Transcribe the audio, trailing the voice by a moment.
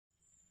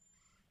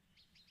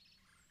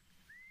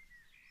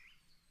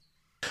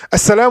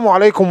Assalamu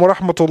alaikum wa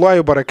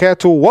rahmatullahi wa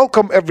barakatuh.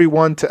 Welcome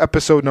everyone to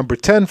episode number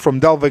 10 from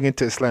Delving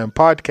into Islam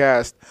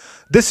podcast.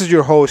 This is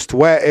your host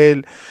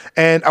Wa'il,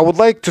 and I would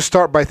like to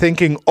start by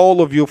thanking all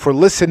of you for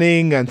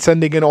listening and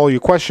sending in all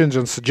your questions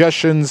and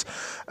suggestions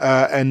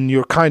and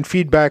your kind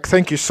feedback.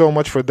 Thank you so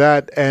much for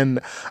that. And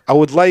I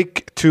would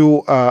like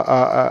to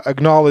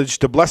acknowledge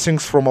the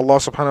blessings from Allah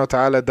subhanahu wa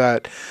ta'ala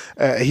that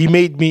He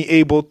made me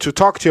able to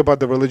talk to you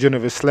about the religion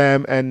of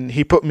Islam, and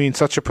He put me in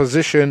such a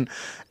position.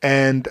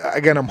 And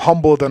again, I'm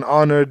humbled and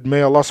honored.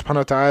 May Allah subhanahu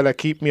wa ta'ala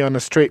keep me on a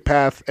straight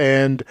path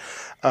and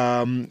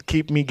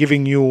keep me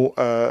giving you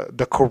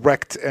the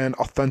correct and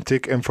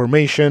authentic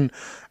information.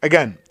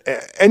 Again,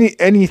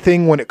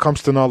 anything when it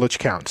comes to knowledge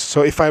counts.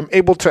 So if I'm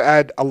able to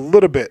add a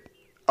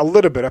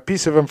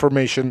piece of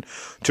information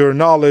to your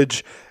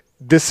knowledge,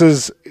 this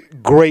is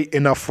great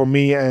enough for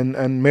me,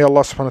 and may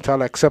Allah subhanahu wa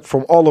ta'ala accept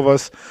from all of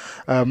us.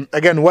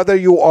 Again, whether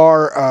you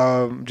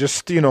are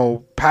just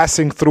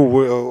passing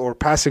through or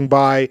passing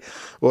by,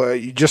 or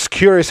you're just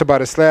curious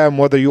about Islam,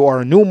 whether you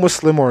are a new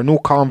Muslim or a new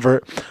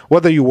convert,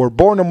 whether you were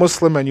born a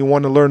Muslim and you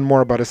want to learn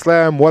more about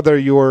Islam, whether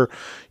you're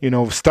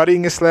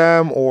studying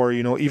Islam or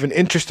even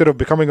interested of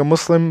becoming a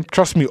Muslim,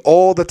 trust me,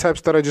 all the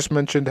types that I just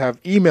mentioned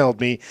have emailed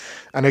me,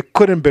 and I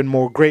couldn't have been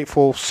more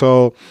grateful.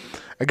 So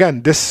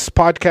again, this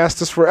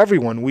podcast is for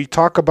everyone. We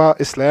talk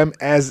about Islam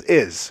as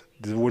is.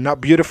 We're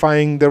not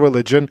beautifying the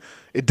religion.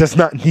 It does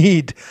not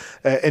need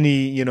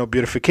any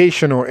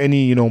beautification or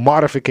any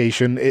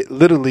modification.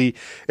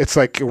 It's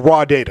like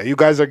raw data. You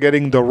guys are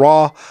getting the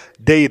raw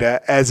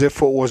data as if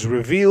it was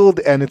revealed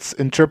and it's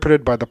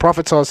interpreted by the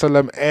Prophet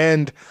ﷺ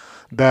and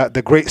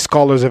the great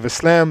scholars of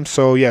Islam.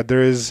 So yeah,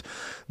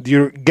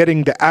 you're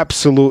getting the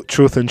absolute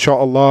truth,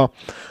 inshallah.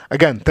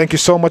 Again, thank you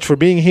so much for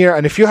being here.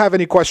 And if you have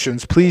any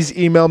questions, please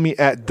email me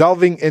at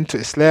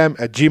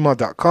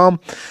delvingintoislam@gmail.com.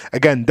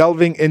 Again,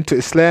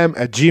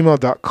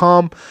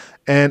 delvingintoislam@gmail.com.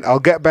 And I'll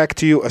get back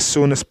to you as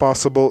soon as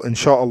possible,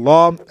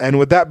 inshallah. And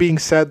with that being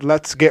said,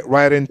 let's get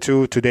right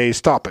into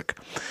today's topic.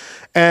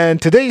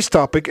 And today's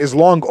topic is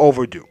long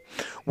overdue.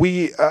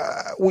 We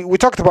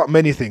talked about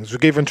many things. We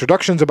gave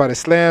introductions about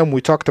Islam.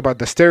 We talked about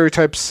the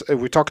stereotypes.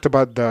 We talked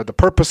about the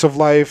purpose of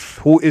life,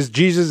 who is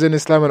Jesus in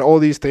Islam, and all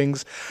these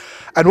things.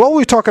 And while we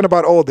were talking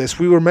about all this,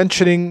 we were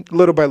mentioning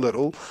little by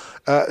little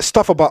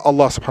stuff about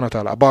Allah subhanahu wa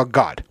ta'ala, about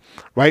God,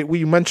 right?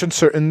 We mentioned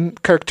certain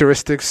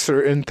characteristics,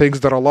 certain things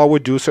that Allah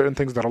would do, certain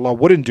things that Allah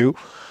wouldn't do.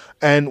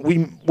 And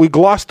we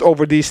glossed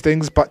over these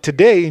things. But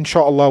today,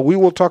 inshallah, we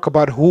will talk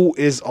about who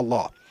is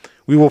Allah.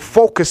 We will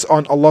focus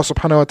on Allah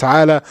subhanahu wa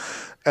ta'ala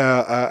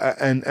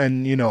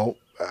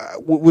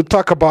we'll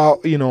talk about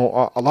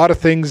a lot of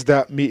things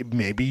that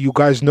maybe you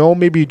guys know,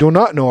 maybe you do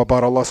not know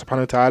about Allah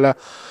subhanahu wa ta'ala.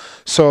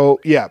 So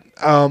yeah,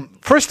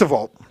 first of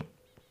all,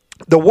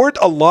 the word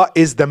Allah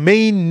is the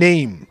main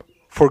name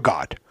for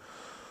God.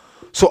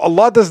 So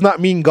Allah does not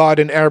mean God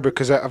in Arabic,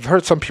 because I've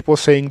heard some people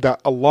saying that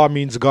Allah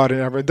means God in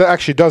Arabic. That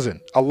actually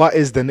doesn't.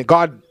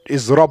 God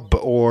is Rabb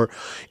or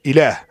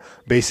Ilah,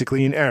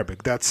 basically in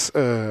Arabic. That's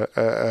the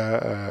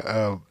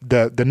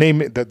name,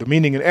 the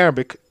meaning in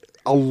Arabic.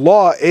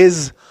 Allah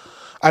is,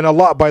 and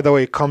Allah, by the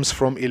way, comes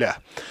from Ilah,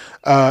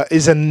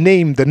 is a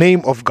name, the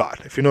name of God.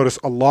 If you notice,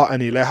 Allah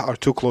and Ilah are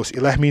too close.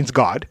 Ilah means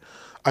God,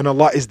 and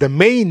Allah is the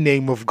main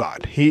name of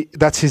God.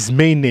 That's His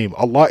main name.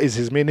 Allah is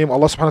His main name.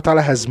 Allah subhanahu wa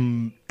ta'ala has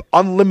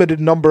unlimited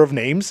number of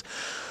names.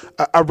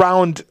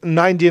 Around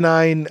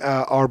 99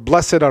 are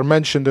blessed, are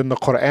mentioned in the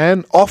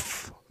Quran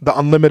of the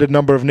unlimited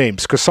number of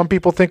names. Because some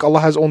people think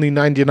Allah has only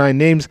 99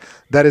 names.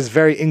 That is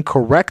very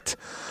incorrect.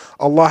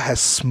 Allah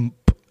has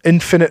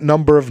infinite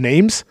number of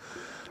names.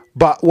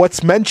 But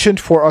what's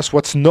mentioned for us,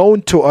 what's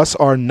known to us,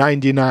 are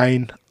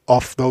 99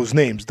 of those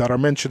names that are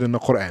mentioned in the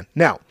Quran.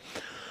 Now,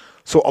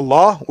 so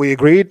Allah, we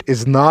agreed,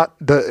 is not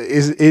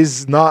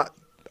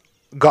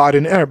God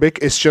in Arabic.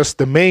 It's just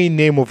the main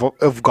name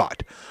of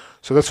God.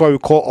 So that's why we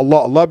call Allah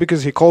Allah,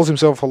 because He calls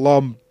Himself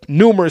Allah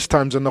numerous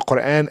times in the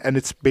Quran, and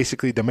it's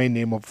basically the main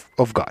name of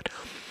God.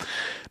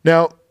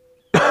 Now,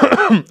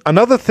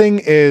 another thing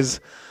is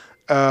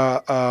we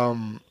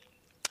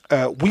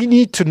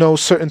need to know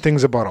certain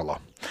things about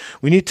Allah.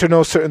 We need to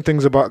know certain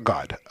things about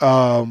God.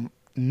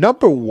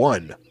 Number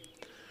one,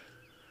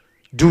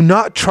 do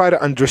not try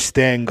to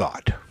understand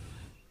God.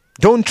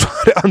 Don't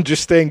try to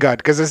understand God,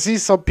 because I see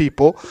some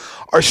people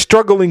are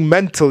struggling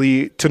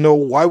mentally to know,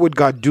 why would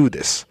God do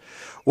this?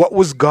 What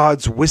was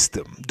God's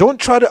wisdom? Don't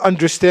try to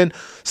understand.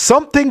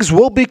 Some things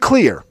will be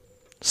clear.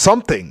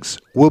 Some things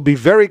will be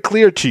very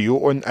clear to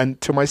you and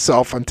to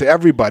myself and to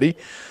everybody.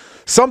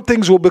 Some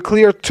things will be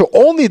clear to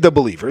only the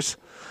believers.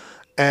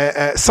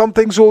 Some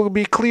things will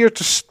be clear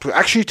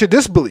to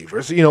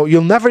disbelievers.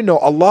 You'll never know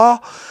Allah.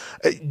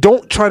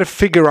 Don't try to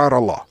figure out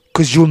Allah,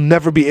 because you'll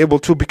never be able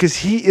to, because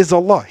He is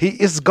Allah. He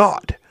is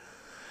God.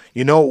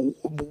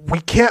 We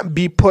can't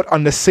be put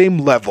on the same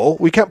level.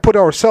 We can't put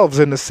ourselves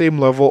in the same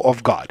level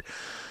of God.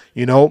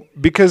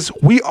 Because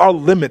we are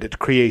limited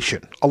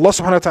creation. Allah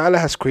subhanahu wa ta'ala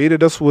has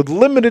created us with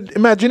limited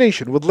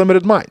imagination, with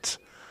limited minds.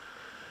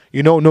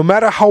 No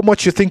matter how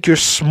much you think you're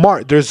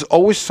smart, there's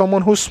always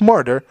someone who's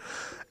smarter.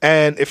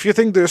 And if you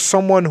think there's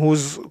someone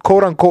who's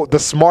quote unquote the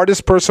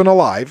smartest person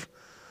alive,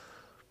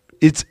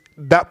 it's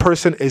that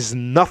person is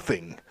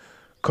nothing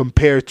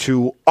compared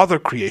to other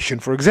creation.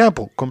 For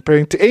example,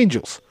 comparing to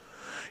angels.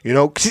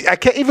 See, I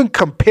can't even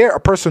compare a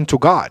person to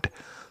God.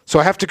 So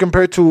I have to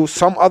compare it to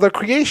some other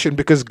creation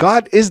because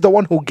God is the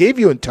one who gave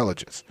you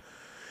intelligence.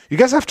 You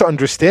guys have to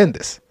understand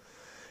this.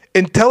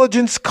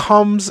 Intelligence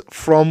comes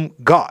from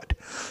God.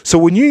 So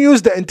when you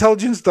use the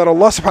intelligence that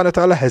Allah subhanahu wa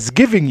ta'ala has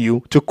given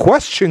you to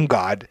question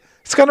God,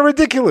 it's kind of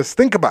ridiculous.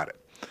 Think about it.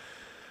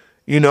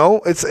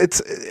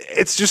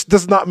 It's just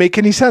does not make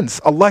any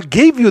sense. Allah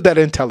gave you that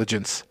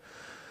intelligence,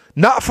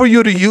 not for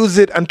you to use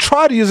it and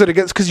try to use it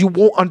against, because you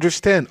won't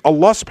understand.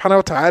 Allah subhanahu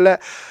wa ta'ala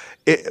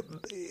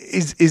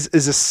is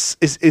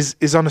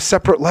on a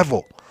separate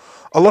level.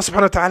 Allah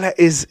subhanahu wa ta'ala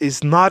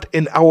is not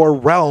in our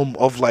realm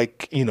of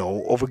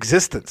of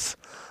existence.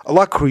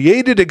 Allah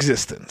created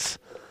existence.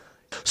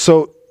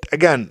 So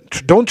again,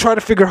 don't try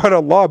to figure out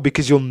Allah,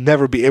 because you'll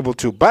never be able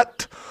to.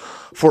 But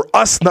for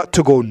us not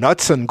to go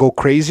nuts and go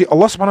crazy,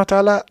 Allah subhanahu wa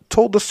ta'ala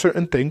told us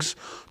certain things,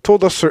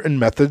 told us certain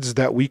methods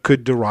that we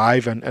could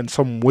derive and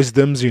some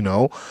wisdoms,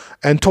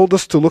 and told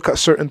us to look at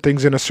certain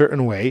things in a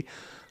certain way.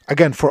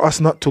 Again, for us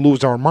not to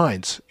lose our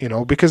minds,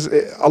 because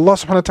Allah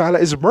subhanahu wa ta'ala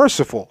is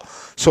merciful.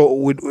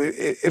 So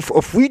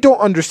if we don't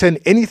understand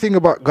anything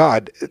about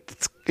God,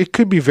 it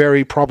could be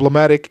very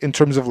problematic in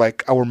terms of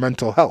our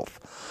mental health.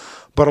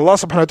 But Allah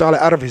subhanahu wa ta'ala,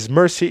 out of His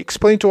mercy,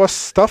 explained to us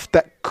stuff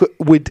that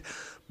would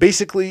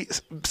basically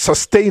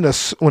sustain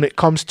us when it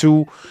comes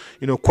to,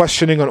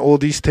 questioning on all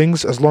these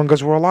things as long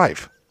as we're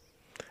alive.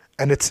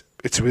 And it's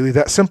really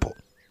that simple.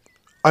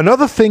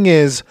 Another thing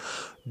is,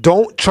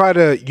 don't try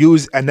to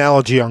use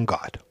analogy on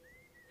God.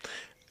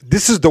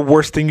 This is the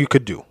worst thing you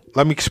could do.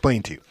 Let me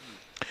explain to you.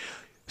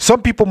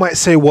 Some people might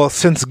say, well,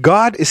 since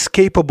God is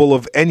capable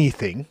of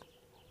anything,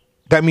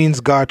 that means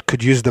God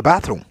could use the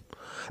bathroom.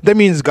 That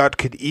means God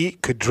could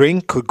eat, could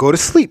drink, could go to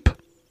sleep.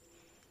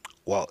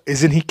 Well,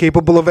 isn't He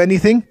capable of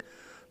anything?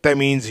 That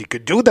means He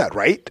could do that,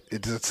 right?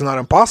 It's not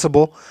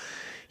impossible.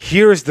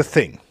 Here's the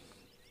thing.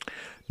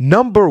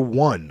 Number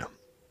one,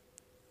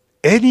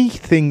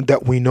 anything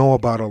that we know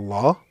about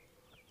Allah,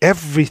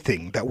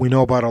 everything that we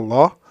know about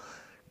Allah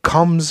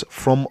comes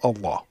from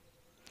Allah.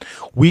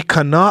 We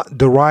cannot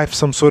derive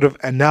some sort of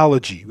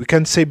analogy. We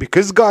can say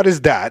because God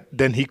is that,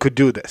 then He could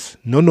do this.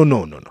 No.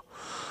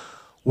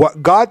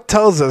 What God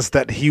tells us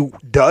that He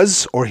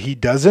does or He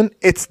doesn't,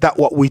 it's that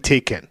what we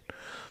take in.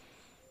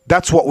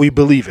 That's what we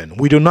believe in.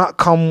 We do not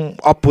come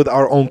up with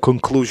our own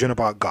conclusion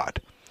about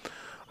God.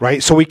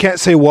 Right? So we can't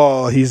say,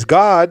 well, He's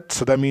God,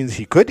 so that means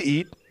He could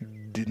eat.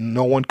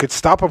 No one could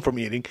stop Him from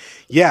eating.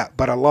 Yeah,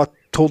 but Allah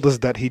told us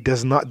that He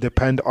does not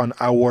depend on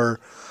our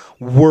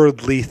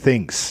worldly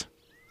things.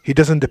 He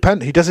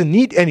doesn't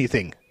need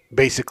anything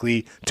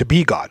basically to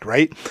be God,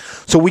 right?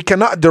 So we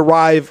cannot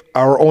derive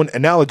our own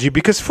analogy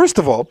because, first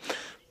of all,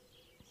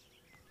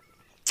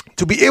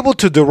 to be able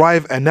to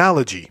derive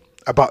analogy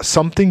about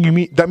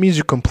something, that means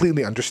you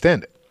completely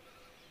understand it.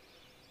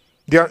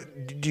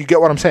 Do you get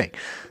what I'm saying?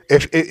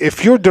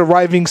 If you're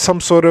deriving some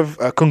sort of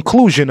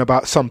conclusion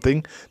about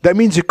something, that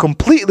means you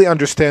completely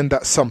understand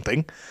that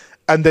something,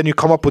 and then you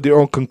come up with your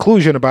own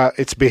conclusion about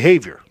its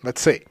behavior,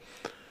 let's say.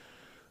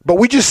 But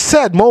we just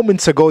said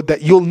moments ago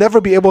that you'll never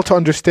be able to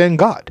understand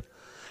God.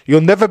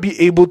 You'll never be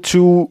able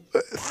to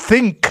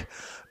think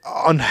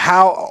on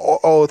how,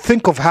 or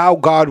think of how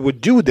God would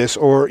do this,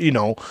 or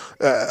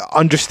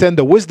understand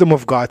the wisdom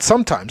of God.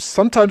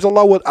 Sometimes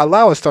Allah would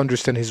allow us to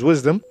understand His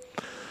wisdom.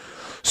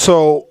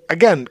 So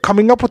again,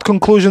 coming up with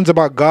conclusions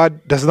about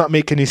God does not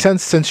make any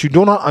sense since you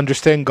do not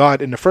understand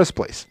God in the first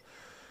place.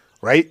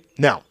 Right?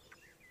 Now,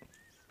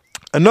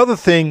 another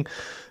thing,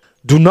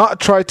 do not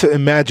try to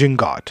imagine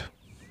God.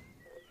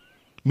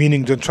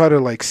 Meaning, don't try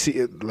to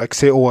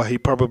say, oh, well, He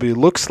probably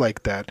looks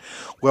like that.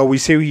 Well, we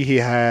say he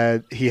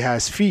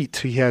has feet,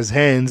 He has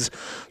hands,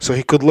 so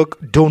He could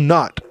look. Do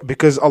not,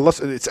 because Allah,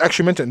 it's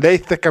actually mentioned,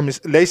 لَيْسَ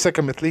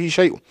كَمِثْلِهِ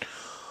شَيْءٌ.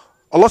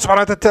 Allah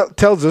subhanahu wa ta'ala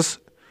tells us,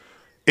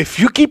 if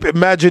you keep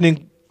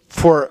imagining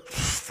for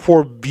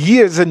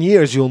years and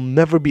years, you'll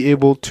never be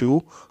able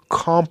to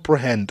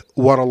comprehend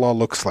what Allah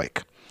looks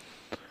like.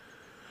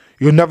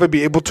 You'll never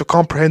be able to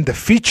comprehend the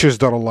features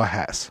that Allah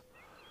has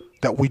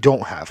that we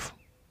don't have.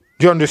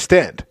 Do you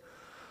understand?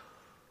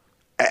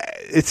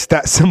 It's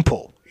that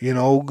simple.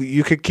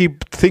 You could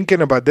keep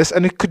thinking about this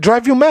and it could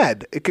drive you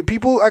mad.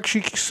 People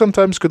actually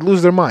sometimes could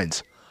lose their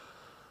minds.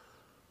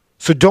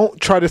 So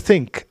don't try to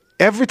think.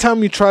 Every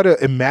time you try to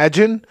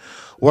imagine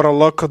what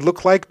Allah could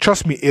look like,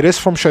 trust me, it is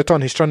from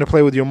shaitan. He's trying to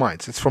play with your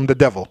minds. It's from the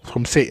devil,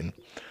 from Satan.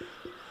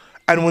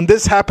 And when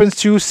this happens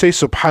to you, say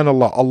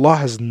subhanallah, Allah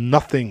has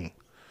nothing.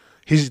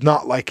 He's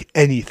not like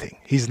anything.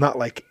 He's not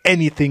like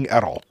anything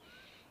at all.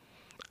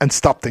 And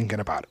stop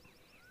thinking about it.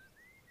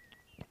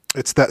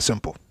 It's that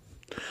simple.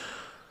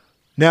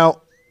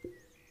 Now,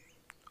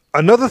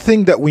 another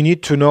thing that we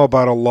need to know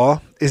about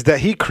Allah is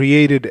that He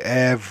created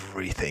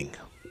everything.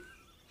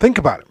 Think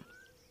about it.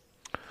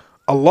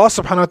 Allah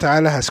subhanahu wa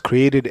ta'ala has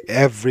created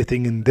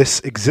everything in this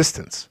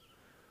existence.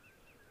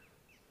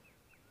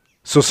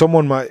 So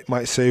someone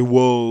might say,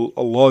 well,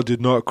 Allah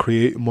did not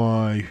create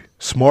my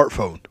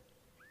smartphone,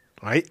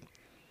 right?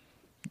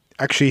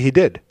 Actually, He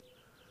did.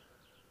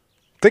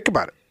 Think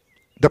about it.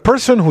 The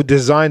person who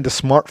designed the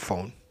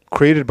smartphone,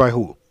 created by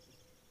who?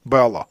 By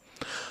Allah.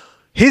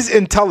 His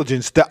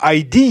intelligence, the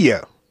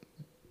idea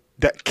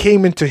that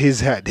came into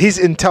his head, his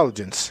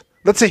intelligence.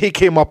 Let's say he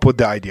came up with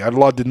the idea.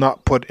 Allah did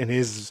not put in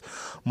his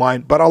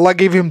mind, but Allah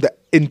gave him the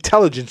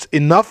intelligence,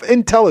 enough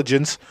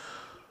intelligence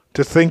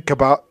to think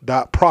about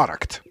that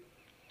product,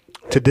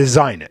 to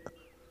design it.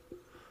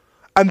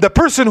 And the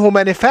person who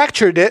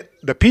manufactured it,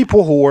 the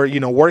people who were,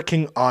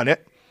 working on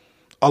it,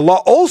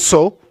 Allah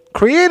also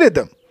created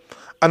them.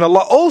 And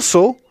Allah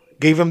also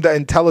gave him the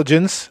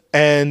intelligence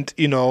and,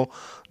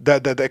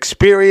 the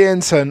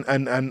experience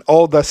and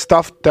all the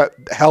stuff that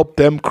helped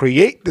them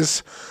create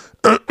this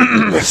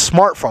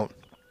smartphone.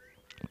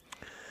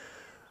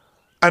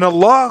 And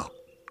Allah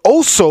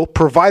also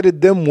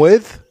provided them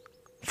with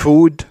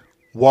food,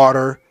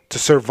 water to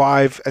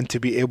survive and to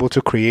be able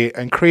to create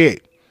and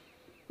create.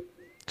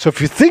 So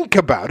if you think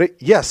about it,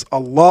 yes,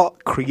 Allah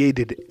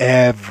created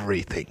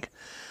everything.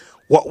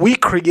 What we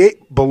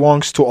create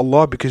belongs to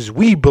Allah because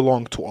we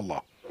belong to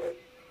Allah.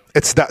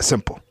 It's that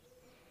simple.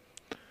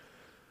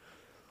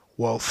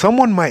 Well,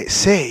 someone might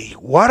say,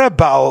 what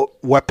about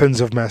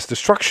weapons of mass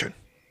destruction?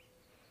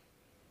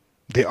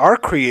 They are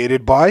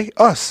created by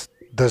us.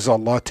 Does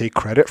Allah take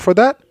credit for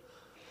that?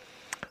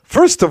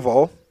 First of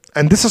all,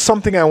 and this is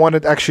something I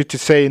wanted actually to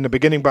say in the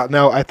beginning, but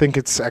now I think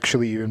it's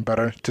actually even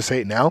better to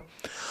say it now.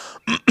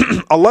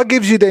 Allah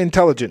gives you the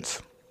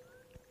intelligence.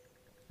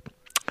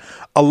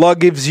 Allah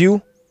gives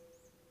you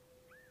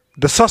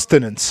the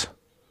sustenance.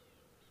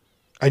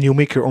 And you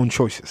make your own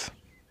choices.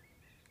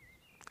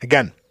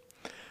 Again,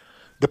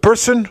 the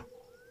person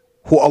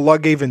who Allah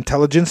gave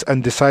intelligence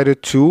and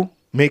decided to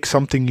make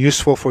something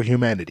useful for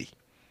humanity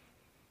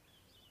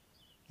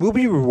will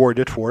be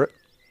rewarded for it.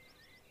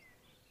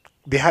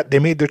 They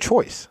made their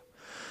choice.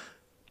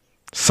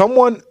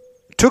 Someone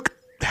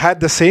had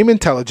the same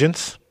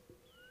intelligence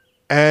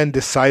and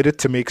decided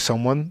to make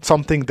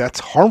something that's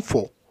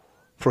harmful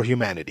for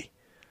humanity.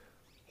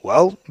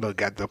 Well, they'll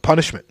get the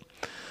punishment.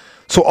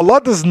 So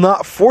Allah does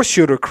not force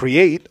you to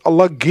create.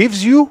 Allah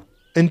gives you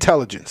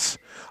intelligence.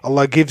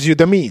 Allah gives you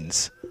the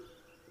means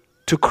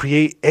to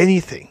create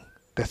anything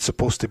that's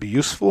supposed to be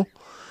useful,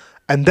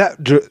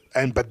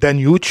 but then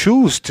you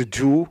choose to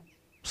do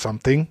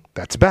something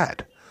that's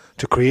bad,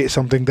 to create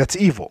something that's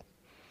evil.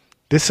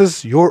 This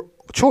is your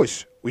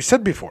choice. We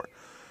said before,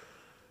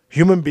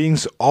 human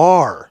beings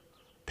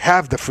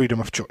have the freedom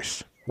of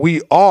choice.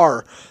 We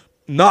are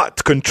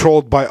not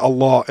controlled by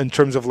Allah in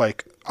terms of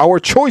our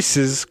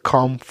choices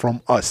come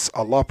from us.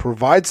 Allah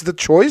provides the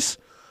choice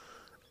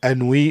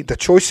and we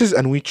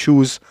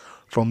choose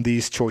from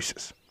these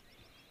choices.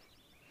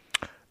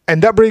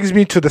 And that brings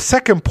me to the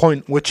second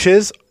point, which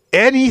is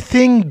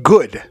anything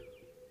good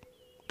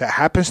that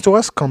happens to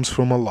us comes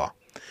from Allah.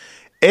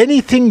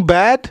 Anything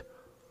bad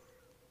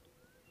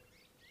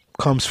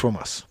comes from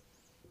us.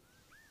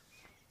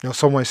 Now,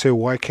 some might say,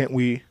 why can't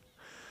we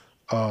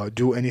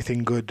do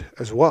anything good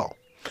as well?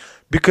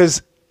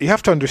 Because you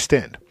have to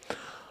understand,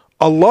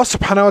 Allah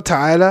subhanahu wa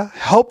ta'ala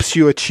helps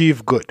you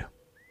achieve good.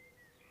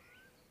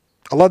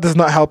 Allah does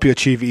not help you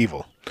achieve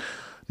evil.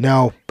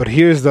 Now, but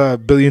here's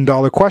the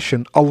billion-dollar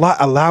question. Allah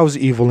allows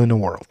evil in the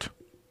world.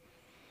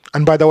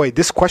 And by the way,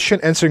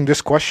 answering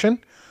this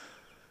question,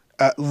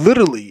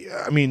 literally,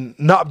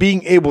 not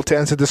being able to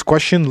answer this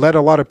question led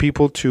a lot of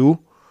people to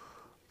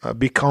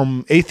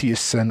become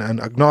atheists and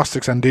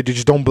agnostics, and they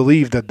just don't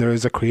believe that there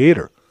is a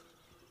creator.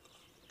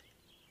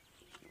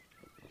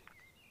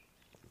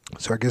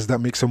 So I guess that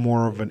makes them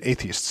more of an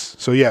atheist.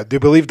 So yeah, they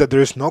believe that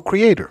there is no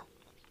creator.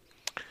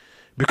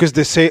 Because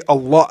they say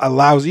Allah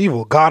allows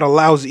evil. God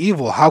allows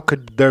evil. How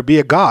could there be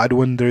a God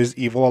when there is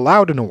evil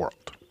allowed in the world?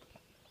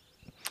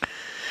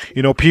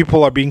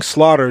 People are being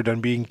slaughtered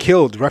and being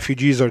killed.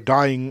 Refugees are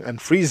dying and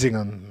freezing,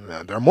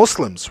 and they're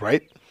Muslims,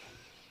 right?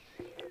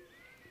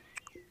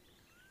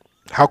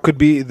 How could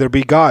there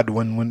be God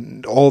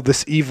when all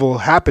this evil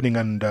happening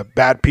and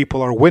bad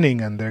people are winning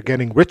and they're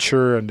getting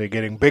richer and they're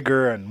getting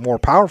bigger and more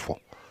powerful?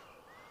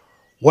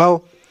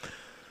 Well,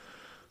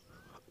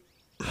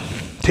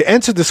 to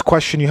answer this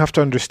question, you have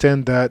to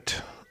understand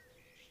that,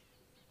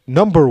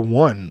 number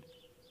one,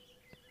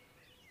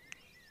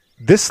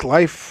 this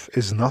life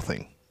is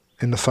nothing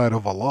in the sight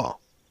of Allah.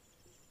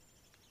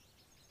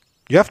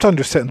 You have to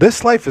understand,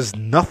 this life is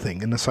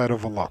nothing in the sight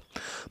of Allah.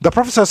 The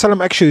Prophet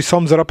ﷺ actually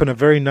sums it up in a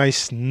very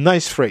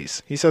nice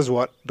phrase. He says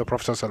what? The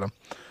Prophet ﷺ,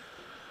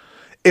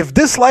 if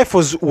this life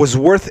was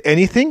worth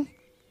anything,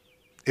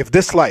 if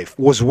this life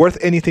was worth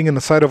anything in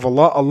the sight of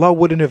Allah, Allah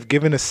wouldn't have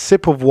given a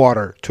sip of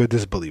water to a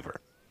disbeliever.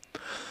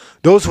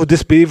 Those who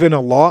disbelieve in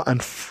Allah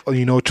and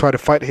try to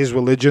fight His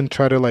religion,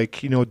 try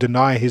to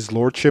deny His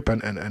lordship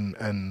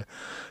and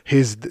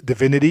His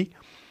divinity,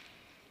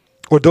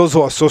 or those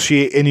who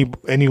associate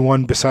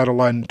anyone beside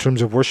Allah in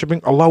terms of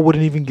worshipping, Allah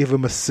wouldn't even give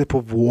him a sip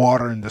of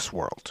water in this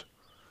world.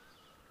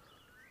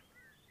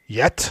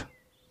 Yet,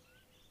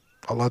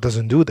 Allah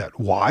doesn't do that.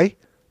 Why?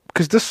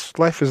 Because this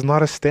life is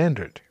not a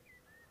standard.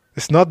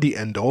 It's not the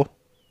end all.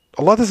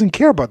 Allah doesn't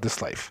care about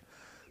this life.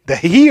 The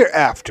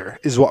hereafter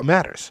is what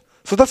matters.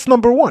 So that's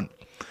number one.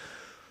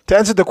 To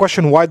answer the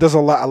question, why does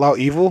Allah allow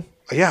evil?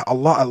 Yeah,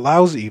 Allah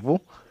allows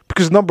evil.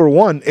 Because number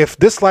one, if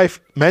this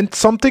life meant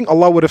something,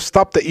 Allah would have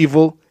stopped the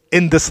evil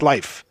in this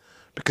life.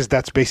 Because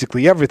that's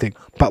basically everything.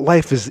 But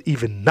life is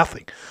even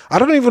nothing. I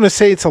don't even want to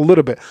say it's a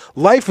little bit.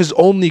 Life is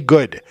only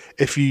good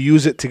if you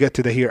use it to get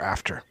to the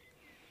hereafter.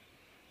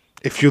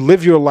 If you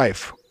live your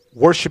life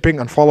worshipping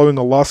and following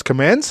Allah's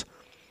commands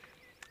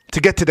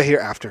to get to the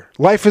hereafter.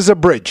 Life is a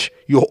bridge.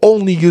 You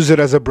only use it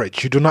as a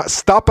bridge. You do not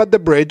stop at the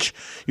bridge.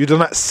 You do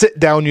not sit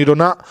down. You do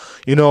not,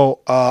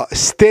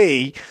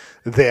 stay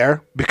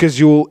there, because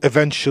you will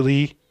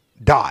eventually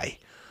die.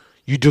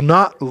 You do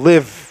not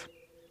live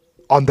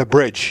on the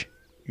bridge.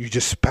 You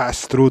just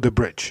pass through the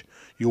bridge.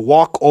 You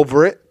walk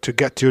over it to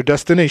get to your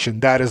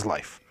destination. That is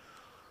life.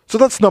 So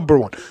that's number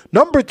one.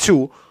 Number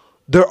two,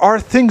 there are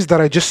things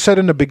that I just said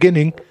in the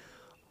beginning.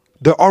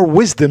 There are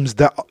wisdoms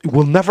that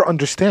we'll never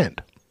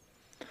understand.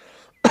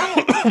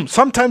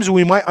 Sometimes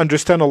we might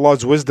understand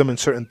Allah's wisdom in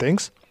certain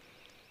things.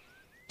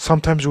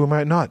 Sometimes we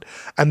might not.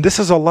 And this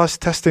is Allah's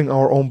testing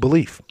our own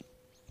belief,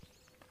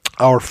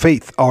 our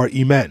faith, our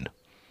iman.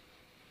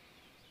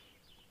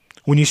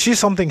 When you see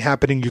something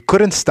happening, you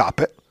couldn't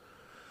stop it,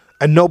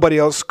 and nobody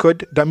else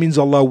could, that means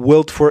Allah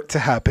willed for it to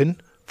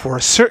happen for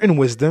a certain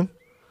wisdom.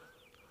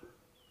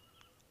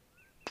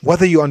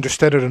 Whether you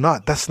understand it or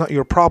not, that's not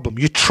your problem.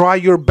 You try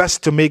your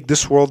best to make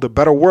this world a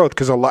better world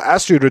because Allah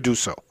asked you to do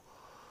so.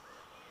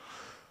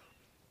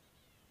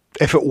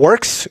 If it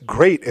works,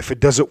 great. If it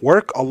doesn't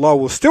work, Allah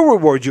will still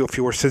reward you if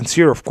you were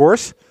sincere, of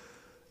course,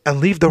 and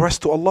leave the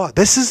rest to Allah.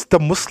 This is the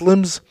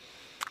Muslims'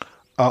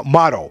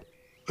 motto,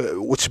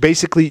 which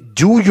basically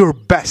do your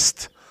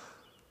best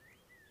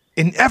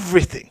in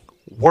everything.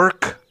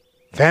 Work,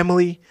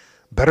 family,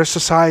 better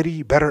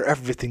society, better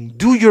everything.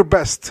 Do your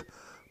best,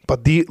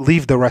 but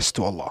leave the rest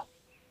to Allah.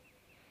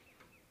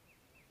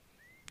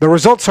 The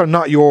results are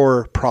not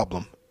your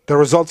problem. The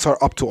results are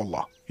up to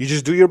Allah. You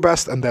just do your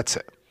best and that's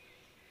it.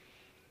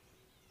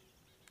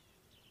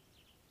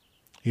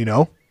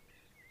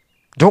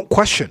 Don't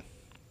question.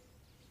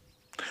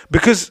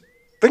 Because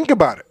think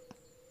about it.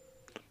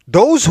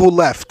 Those who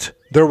left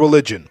their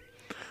religion,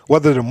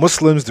 whether they're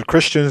Muslims, they're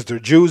Christians, they're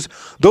Jews,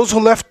 those who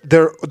left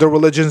their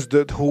religions,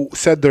 who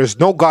said there's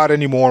no God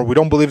anymore, we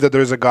don't believe that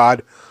there's a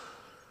God,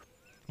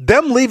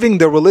 them leaving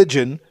their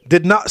religion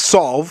did not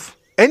solve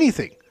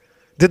anything.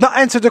 Did not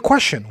answer the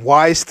question.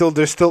 Why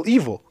there's still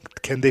evil?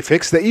 Can they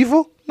fix the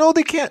evil? No,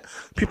 they can't.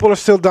 People are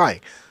still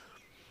dying.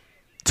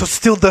 So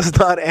still does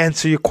not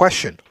answer your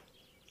question.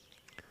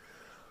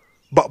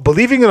 But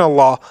believing in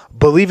Allah,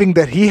 believing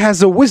that He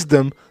has a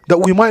wisdom that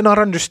we might not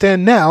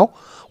understand now,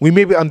 we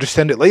maybe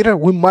understand it later,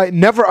 we might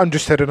never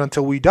understand it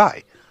until we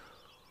die.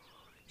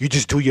 You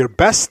just do your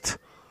best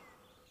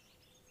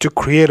to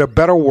create a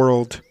better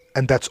world,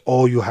 and that's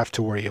all you have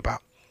to worry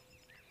about.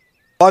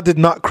 Allah did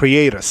not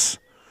create us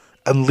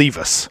and leave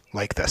us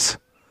like this.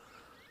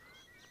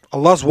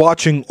 Allah's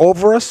watching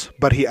over us,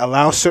 but He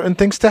allows certain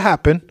things to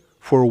happen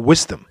for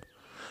wisdom.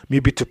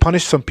 Maybe to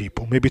punish some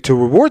people, maybe to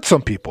reward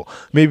some people,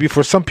 maybe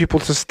for some people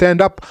to stand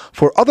up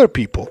for other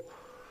people.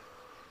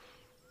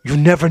 You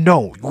never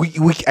know.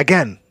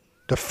 Again,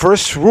 the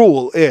first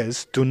rule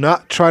is do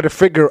not try to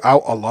figure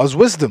out Allah's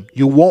wisdom.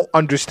 You won't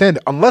understand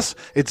it unless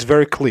it's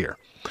very clear.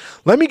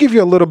 Let me give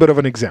you a little bit of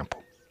an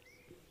example.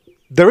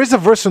 There is a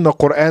verse in the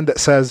Quran that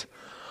says,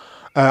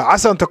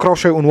 عَسَى أَن تَكْرَهُ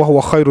شَيْءٌ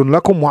وَهُوَ خَيْرٌ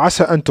لَكُمْ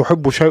وَعَسَى أَن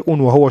تُحِبُّوا شَيْءٌ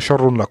وَهُوَ شَرٌ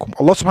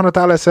لَكُمْ. Allah subhanahu wa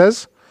ta'ala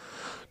says,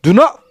 do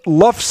not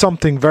love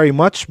something very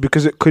much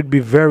because it could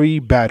be very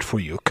bad for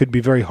you. It could be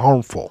very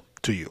harmful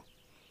to you.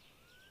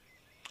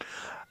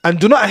 And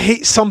do not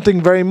hate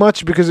something very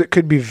much because it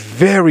could be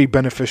very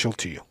beneficial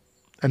to you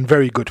and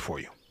very good for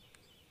you.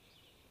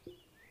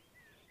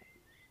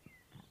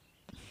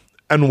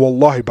 And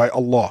wallahi, by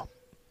Allah,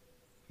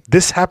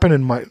 this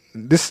happened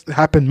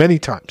many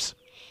times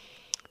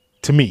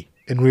to me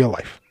in real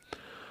life.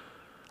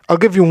 I'll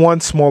give you one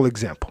small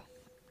example.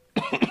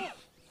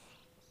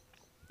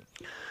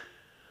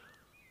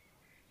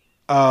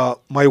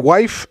 My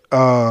wife,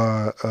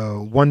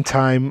 one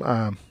time,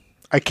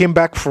 I came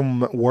back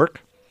from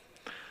work,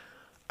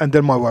 and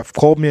then my wife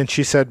called me and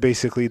she said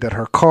basically that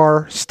her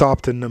car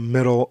stopped in the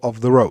middle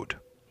of the road.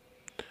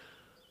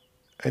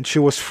 And she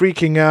was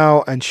freaking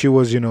out and she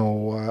was,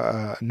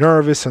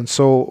 nervous and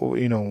so,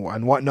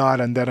 and whatnot.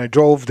 And then I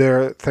drove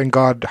there. Thank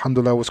God,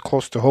 alhamdulillah, I was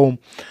close to home.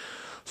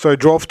 So I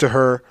drove to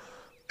her.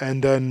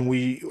 And then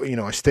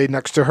I stayed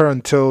next to her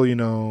until, we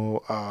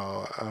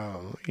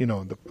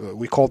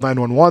called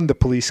 911, the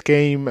police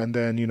came, and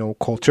then,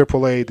 called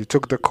AAA. They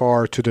took the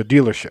car to the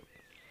dealership.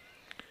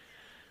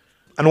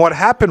 And what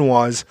happened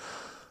was,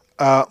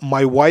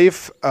 my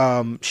wife,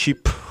 she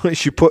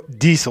put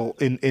diesel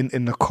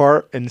in the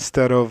car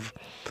instead of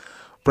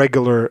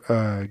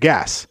regular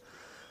gas.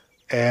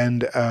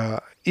 And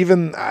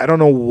even I don't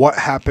know what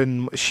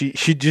happened. She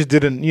just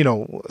didn't,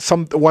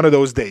 one of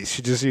those days.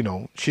 She just,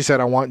 she said,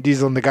 I want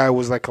diesel. And the guy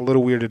was like a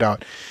little weirded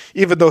out,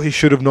 even though he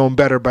should have known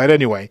better. But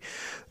anyway,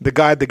 the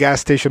guy at the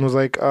gas station was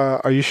like,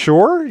 are you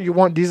sure you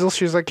want diesel?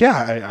 She's like,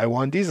 yeah, I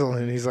want diesel.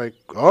 And he's like,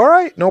 all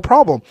right, no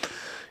problem.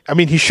 I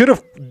mean, he should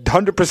have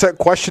 100%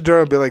 questioned her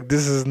and be like,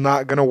 this is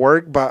not going to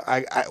work. But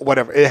I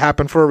whatever. It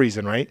happened for a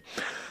reason, right?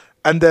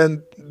 And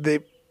then they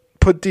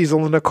put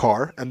diesel in the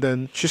car, and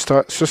then she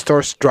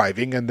starts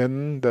driving, and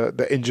then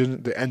the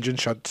engine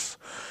shuts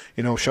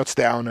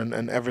down,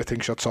 and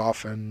everything shuts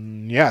off,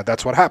 and yeah,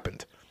 that's what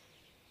happened.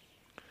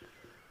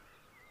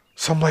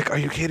 So I'm like, are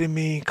you kidding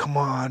me? Come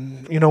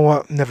on. You know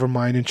what? Never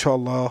mind.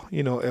 Inshallah,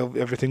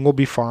 everything will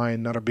be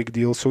fine. Not a big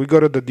deal. So we go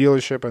to the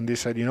dealership, and they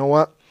said, you know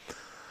what?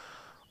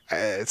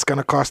 It's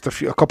gonna cost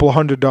a couple of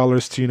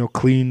 $100 to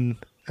clean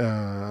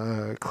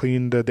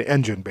the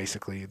engine,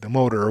 basically the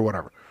motor or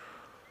whatever.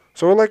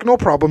 So we're like, no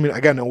problem.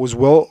 Again, it was the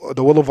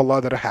will of Allah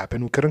that it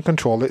happened. We couldn't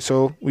control it.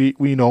 So we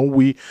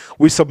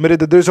submitted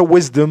that there's a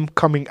wisdom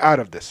coming out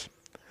of this.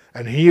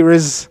 And here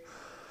is,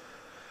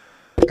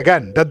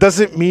 again, that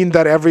doesn't mean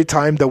that every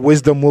time the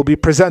wisdom will be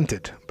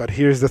presented. But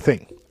here's the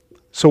thing.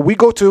 So we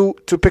go to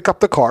pick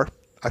up the car,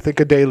 I think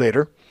a day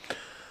later.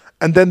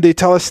 And then they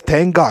tell us,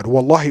 thank God.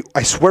 Wallahi,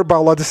 I swear by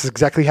Allah, this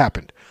exactly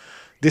happened.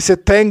 They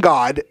said, thank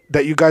God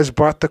that you guys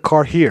brought the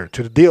car here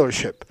to the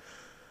dealership.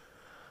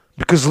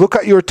 Because look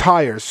at your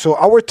tires. So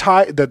our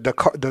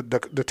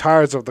the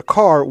tires of the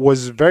car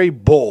was very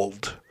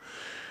bold.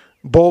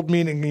 Bold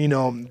meaning,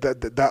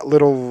 that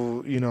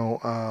little,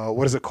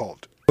 what is it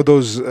called?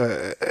 Those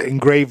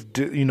engraved,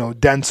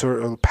 dents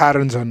or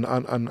patterns on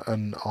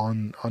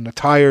the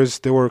tires.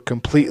 They were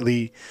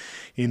completely,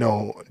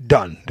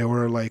 done. They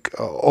were like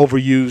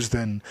overused,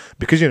 and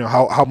because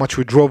how much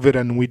we drove it,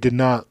 and we did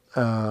not.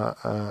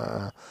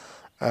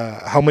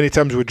 How many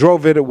times we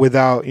drove it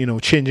without,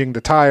 changing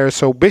the tires.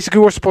 So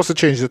basically, we're supposed to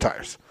change the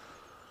tires.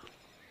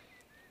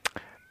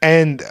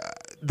 And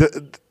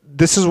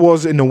this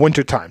was in the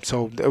winter time,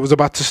 so it was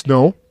about to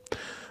snow.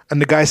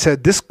 And the guy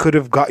said this could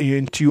have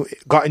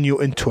gotten you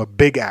into a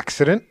big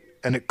accident,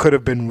 and it could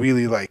have been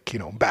really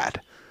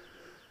bad.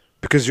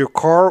 Because your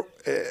car,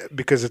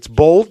 because it's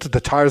bold, the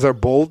tires are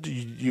bold.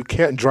 You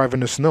can't drive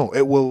in the snow.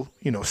 It will,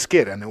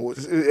 skid, and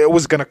it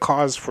was going to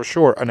cause for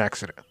sure an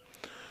accident.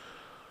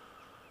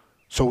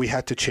 So we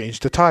had to change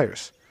the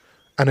tires.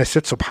 And I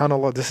said,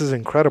 subhanAllah, this is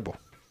incredible.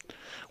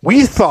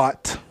 We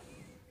thought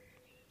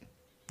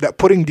that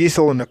putting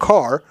diesel in the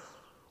car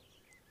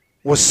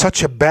was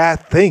such a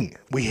bad thing.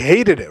 We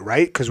hated it,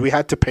 right? Because we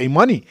had to pay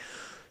money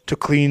to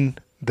clean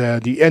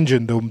the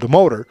engine, the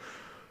motor.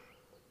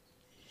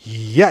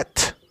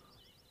 Yet,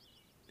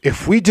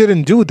 if we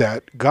didn't do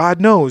that,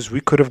 God knows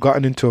we could have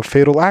gotten into a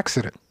fatal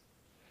accident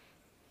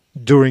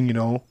during,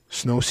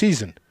 snow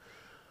season.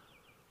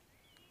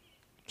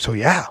 So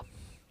yeah.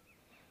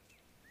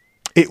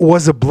 It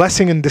was a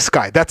blessing in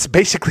disguise. That's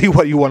basically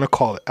what you want to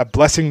call it. A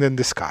blessing in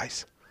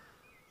disguise.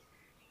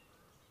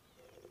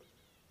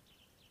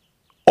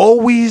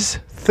 Always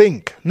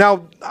think.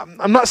 Now,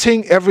 I'm not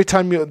saying every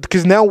time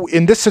because now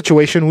in this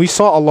situation, we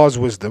saw Allah's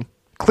wisdom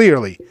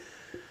clearly.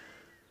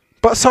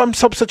 But some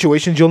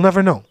situations, you'll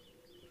never know.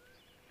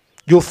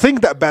 You'll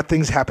think that bad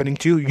things happening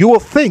to you. You will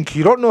think.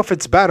 You don't know if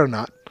it's bad or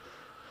not.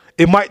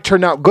 It might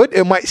turn out good.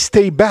 It might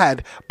stay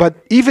bad. But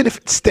even if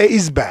it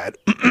stays bad,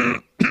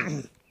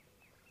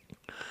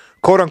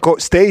 quote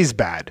unquote, stays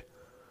bad,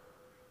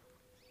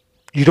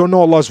 you don't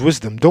know Allah's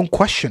wisdom. Don't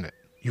question it.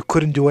 You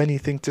couldn't do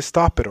anything to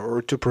stop it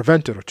or to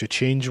prevent it or to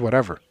change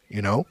whatever,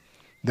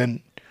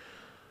 Then,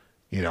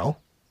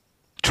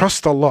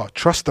 trust Allah.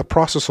 Trust the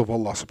process of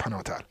Allah subhanahu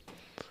wa ta'ala.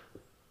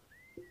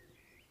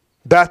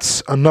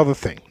 That's another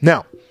thing.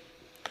 Now,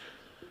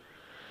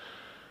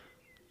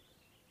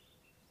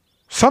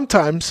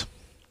 sometimes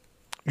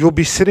you'll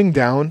be sitting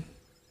down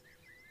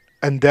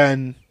and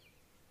then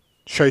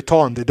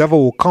Shaitan, the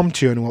devil, will come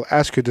to you and will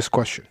ask you this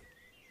question.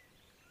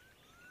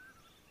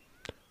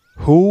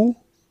 Who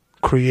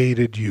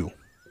created you?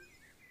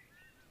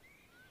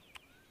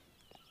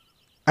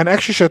 And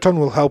actually Shaitan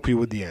will help you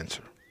with the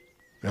answer.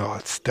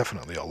 It's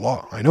definitely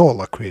Allah. I know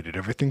Allah created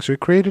everything, so He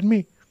created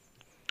me.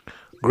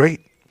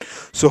 Great.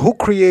 So who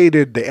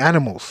created the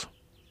animals?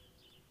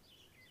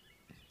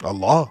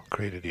 Allah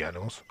created the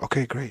animals.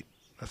 Okay, great.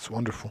 That's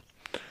wonderful.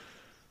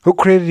 Who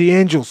created the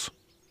angels?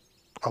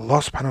 Allah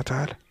subhanahu wa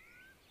ta'ala.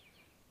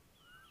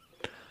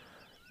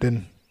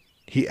 Then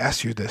He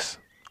asks you this.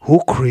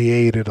 Who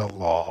created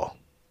Allah?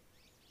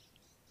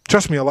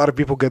 Trust me, a lot of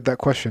people get that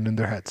question in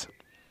their heads.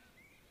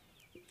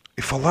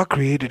 If Allah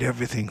created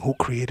everything, who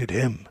created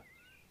Him?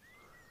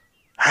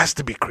 Has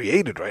to be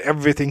created, right?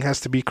 Everything has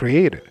to be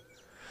created.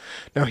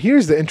 Now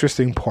here's the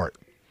interesting part.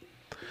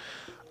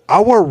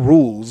 Our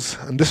rules,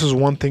 and this is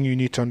one thing you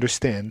need to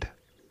understand,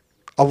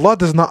 Allah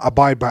does not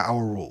abide by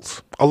our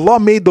rules. Allah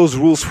made those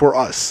rules for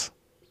us.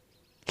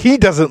 He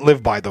doesn't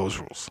live by those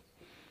rules.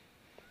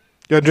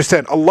 You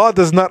understand? Allah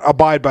does not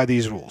abide by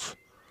these rules.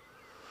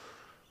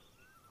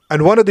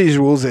 And one of these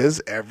rules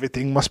is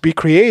everything must be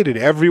created.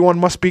 Everyone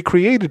must be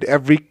created.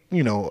 Every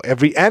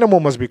animal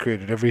must be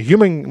created. Every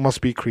human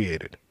must be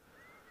created.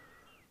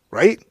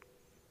 Right?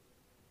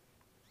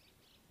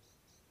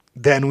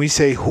 Then we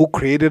say, who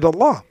created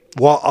Allah?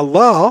 Well,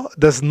 Allah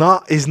is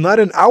not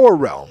in our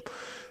realm.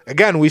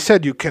 Again, we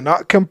said you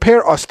cannot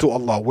compare us to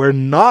Allah. We're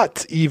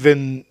not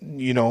even,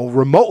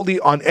 remotely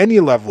on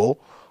any level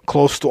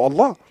close to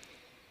Allah.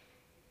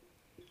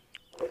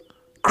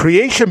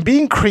 Creation,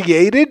 being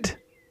created,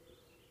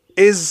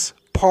 is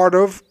part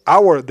of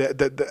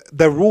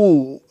the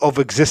rule of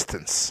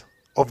existence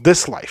of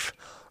this life.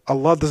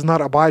 Allah does not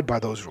abide by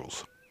those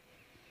rules.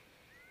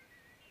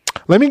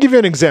 Let me give you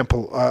an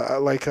example.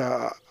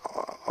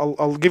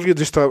 I'll give you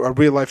just a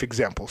real life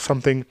example.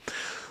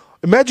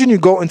 Imagine you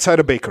go inside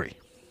a bakery,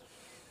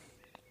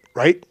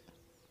 right?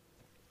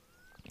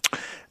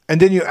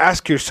 And then you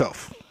ask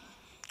yourself,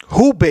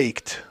 who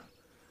baked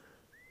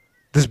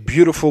this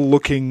beautiful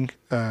looking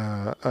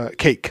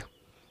cake?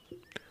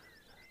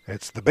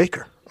 It's the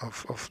baker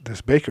of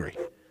this bakery.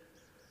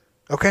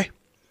 Okay.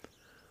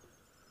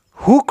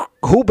 Who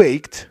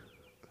baked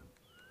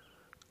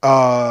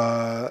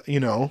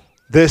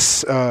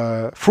this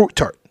fruit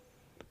tart?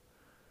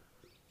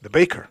 The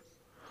baker.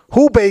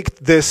 Who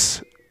baked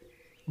this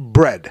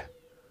bread?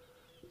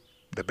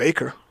 The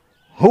baker.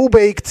 Who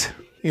baked,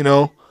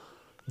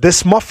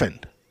 this muffin?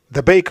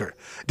 The baker.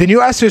 Then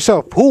you ask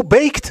yourself, who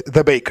baked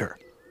the baker?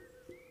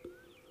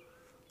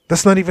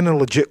 That's not even a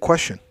legit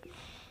question.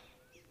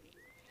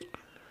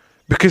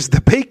 Because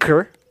the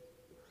baker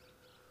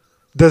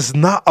does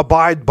not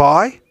abide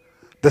by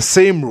the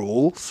same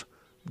rules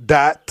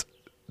that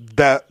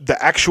the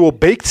actual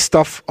baked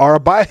stuff are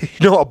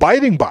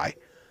abiding by.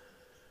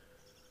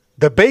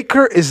 The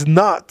baker is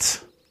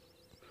not.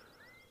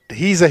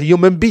 He's a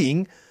human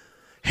being,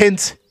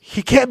 hence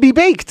he can't be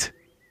baked.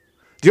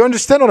 Do you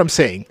understand what I'm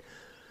saying?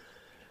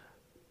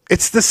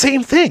 It's the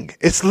same thing.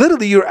 It's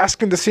literally you're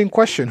asking the same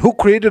question. Who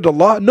created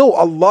Allah? No,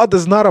 Allah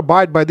does not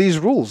abide by these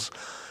rules.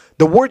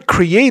 The word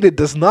created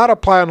does not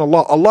apply on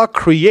Allah. Allah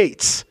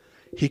creates.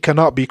 He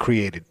cannot be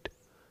created.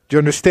 Do you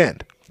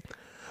understand?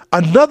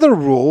 Another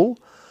rule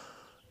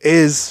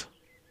is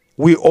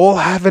we all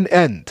have an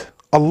end.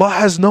 Allah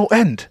has no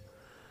end.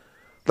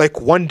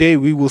 Like one day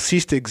we will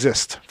cease to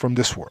exist from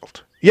this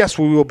world. Yes,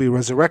 we will be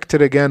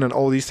resurrected again and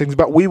all these things,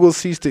 but we will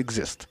cease to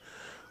exist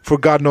for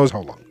God knows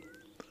how long.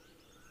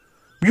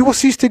 We will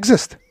cease to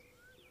exist.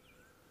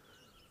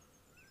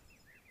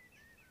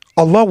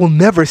 Allah will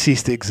never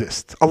cease to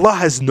exist. Allah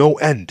has no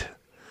end.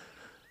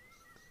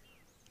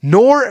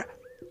 Nor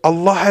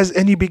Allah has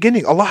any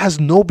beginning. Allah has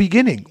no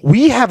beginning.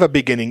 We have a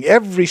beginning.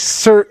 Every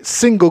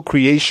single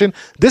creation,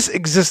 this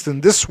exists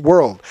in this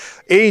world.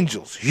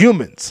 Angels,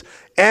 humans,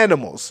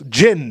 animals,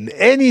 jinn,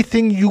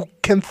 anything you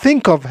can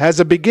think of has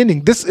a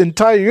beginning. This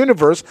entire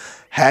universe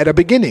had a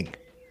beginning.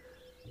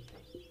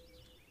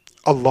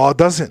 Allah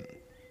doesn't.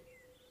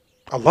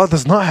 Allah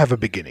does not have a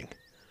beginning.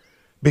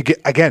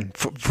 Again,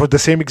 for the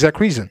same exact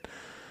reason.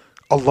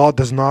 Allah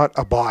does not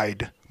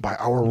abide by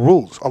our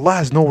rules. Allah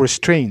has no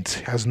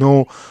restraints.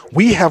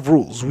 We have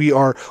rules. We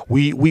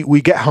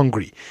get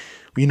hungry.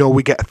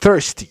 We get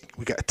thirsty.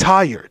 We get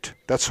tired.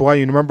 That's why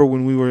you remember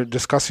when we were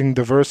discussing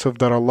the verse of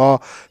that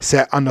Allah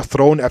sat on the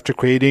throne after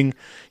creating,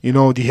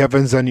 the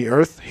heavens and the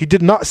earth. He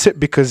did not sit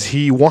because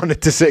he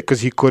wanted to sit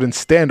because he couldn't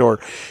stand or,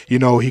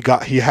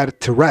 he had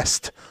to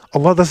rest.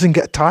 Allah doesn't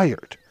get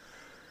tired.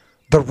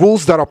 The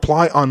rules that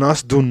apply on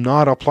us do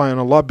not apply on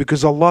Allah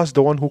because Allah is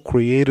the one who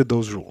created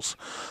those rules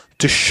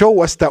to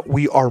show us that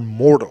we are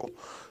mortal,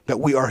 that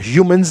we are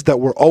humans, that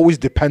we're always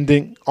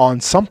depending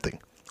on something.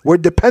 We're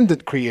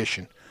dependent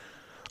creation.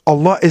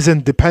 Allah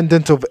isn't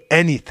dependent of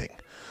anything.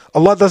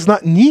 Allah does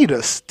not need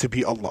us to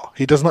be Allah.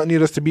 He does not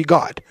need us to be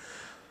God.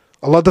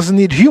 Allah doesn't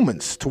need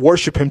humans to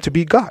worship Him to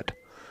be God.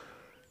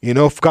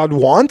 If God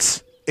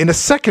wants, in a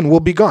second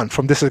we'll be gone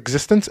from this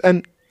existence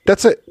and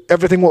that's it.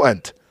 Everything will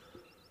end.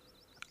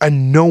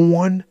 And no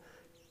one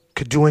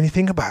could do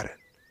anything about it.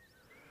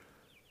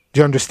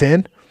 Do you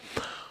understand?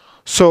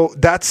 So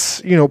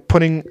that's,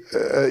 talking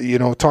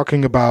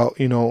about,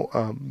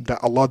 that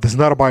Allah does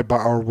not abide by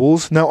our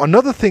rules. Now,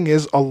 another thing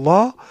is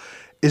Allah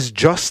is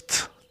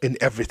just in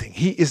everything.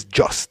 He is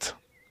just,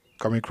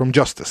 coming from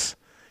justice.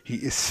 He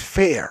is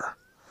fair.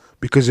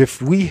 Because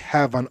if we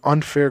have an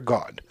unfair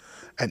God,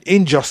 an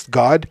unjust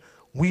God,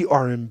 we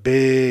are in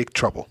big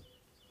trouble.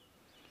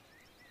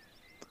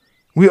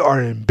 We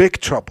are in big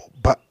trouble.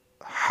 But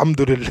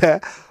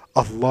alhamdulillah,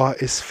 Allah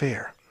is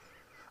fair.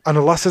 And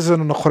Allah says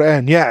in the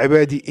Quran, Ya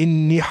ibadi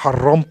inni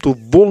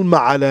haramtu dhulma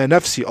ala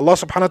nafsi. Allah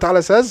subhanahu wa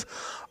ta'ala says,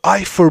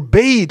 I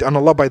forbade, and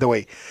Allah, by the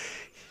way,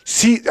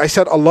 see, I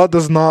said Allah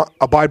does not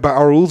abide by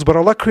our rules, but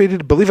Allah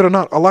created, believe it or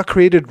not, Allah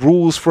created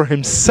rules for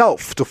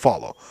Himself to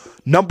follow.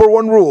 Number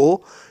one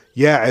rule,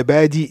 Ya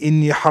ibadi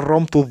inni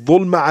haramtu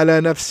dhulma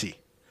ala nafsi.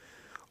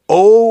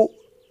 O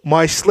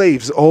my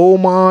slaves, O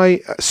my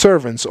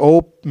servants,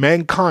 O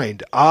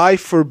mankind, I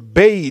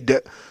forbade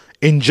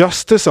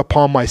injustice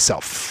upon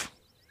myself.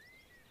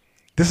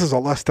 This is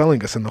Allah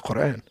telling us in the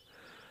Quran.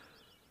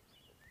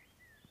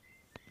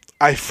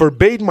 I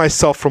forbade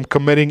myself from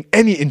committing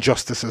any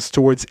injustices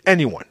towards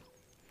anyone.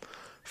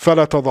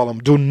 فَلَا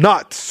تَظَلَمْ. Do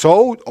not.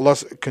 So,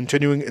 Allah's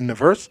continuing in the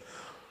verse.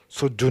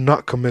 So do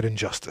not commit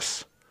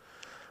injustice.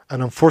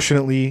 And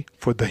unfortunately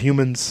for the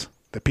humans,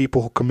 the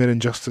people who commit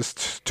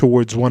injustice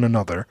towards one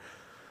another,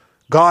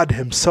 God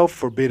himself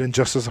forbade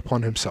injustice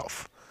upon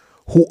himself.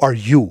 Who are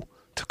you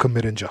to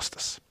commit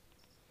injustice?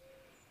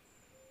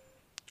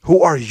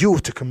 Who are you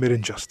to commit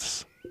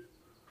injustice?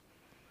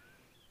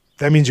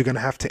 That means you're going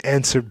to have to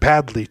answer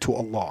badly to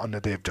Allah on the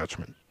Day of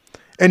Judgment.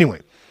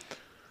 Anyway,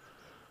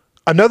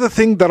 another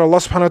thing that Allah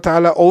subhanahu wa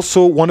ta'ala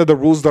also, one of the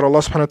rules that Allah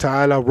subhanahu wa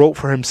ta'ala wrote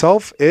for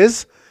himself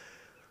is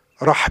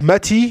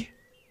Rahmati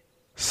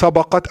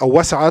sabaqat aw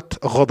wasa'at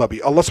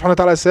ghadabi. Allah subhanahu wa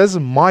ta'ala says,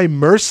 my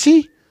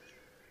mercy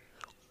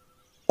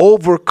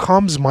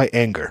overcomes my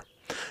anger.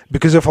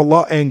 Because if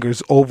Allah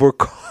angers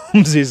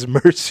overcomes his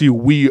mercy,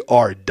 we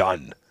are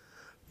done.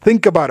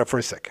 Think about it for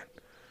a second.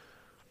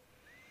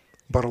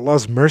 But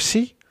Allah's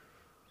mercy,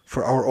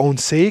 for our own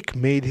sake,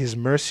 made his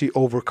mercy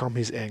overcome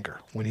his anger.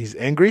 When he's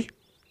angry,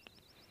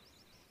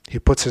 he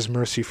puts his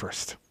mercy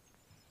first.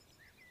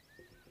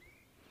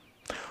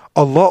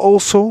 Allah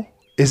also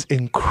is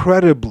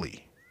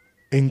incredibly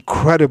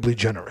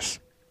generous.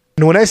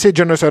 And when I say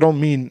generous, I don't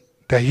mean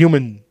the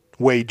human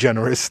way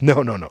generous.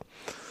 No.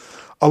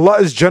 Allah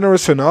is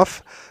generous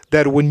enough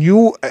that when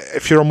you,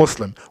 if you're a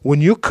Muslim,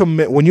 when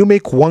you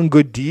make one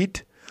good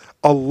deed,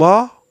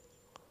 Allah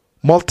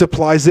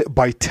multiplies it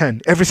by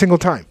 10 every single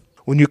time.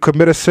 When you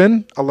commit a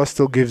sin, Allah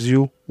still gives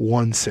you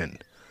one sin.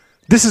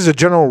 This is a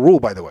general rule,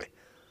 by the way,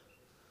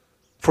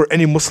 for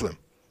any Muslim.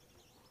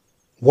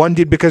 One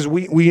deed, because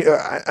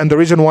and the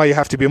reason why you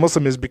have to be a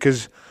Muslim is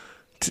because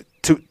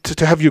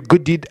to have your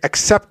good deed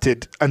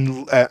accepted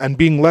and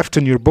being left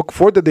in your book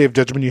for the Day of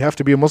Judgment, you have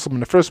to be a Muslim in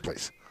the first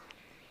place.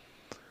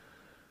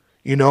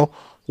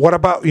 What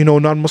about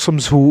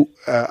non-Muslims who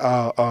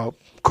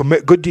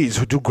commit good deeds,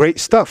 who do great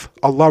stuff?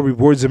 Allah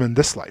rewards them in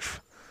this life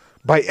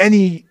by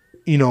any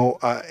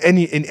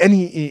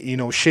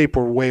shape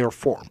or way or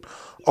form.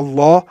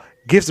 Allah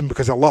gives them,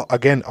 because Allah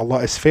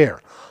is fair.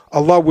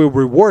 Allah will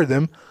reward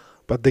them,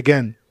 but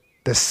again,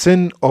 the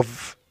sin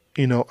of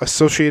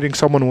associating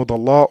someone with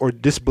Allah or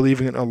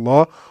disbelieving in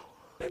Allah,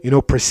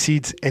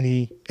 precedes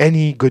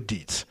any good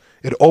deeds.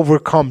 It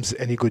overcomes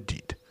any good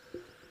deed.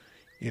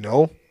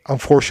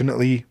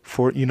 Unfortunately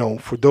for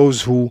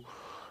those who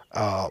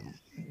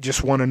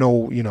just want to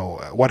know,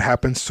 what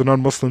happens to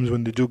non-Muslims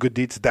when they do good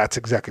deeds, that's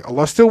exactly.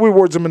 Allah still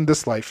rewards them in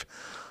this life,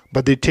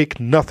 but they take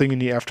nothing in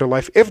the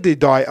afterlife if they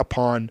die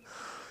upon,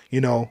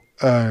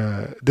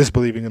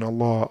 disbelieving in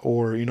Allah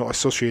or,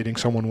 associating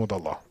someone with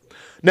Allah.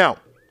 Now,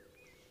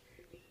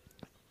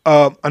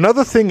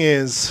 another thing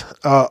is,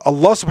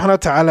 Allah subhanahu wa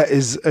ta'ala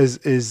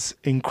is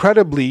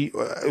incredibly,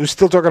 we're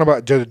still talking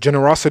about the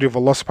generosity of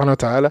Allah subhanahu wa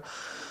ta'ala,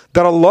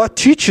 that Allah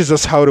teaches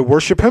us how to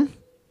worship him,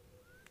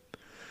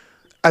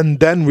 and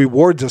then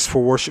rewards us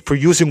for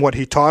using what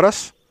he taught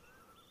us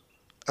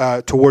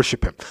to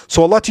worship him.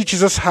 So Allah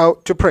teaches us how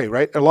to pray,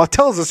 right? Allah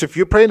tells us if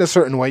you pray in a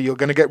certain way, you're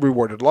going to get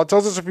rewarded. Allah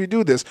tells us if you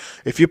do this,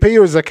 if you pay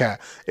your zakah,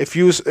 if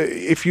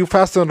you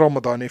fast in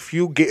Ramadan, if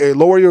you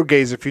lower your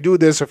gaze, if you do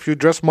this, if you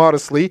dress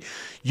modestly,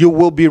 you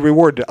will be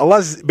rewarded.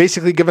 Allah's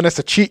basically given us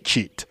a cheat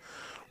sheet,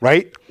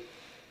 right?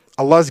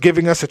 Allah's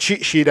giving us a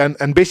cheat sheet,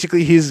 and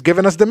basically he's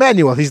given us the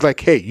manual. He's like,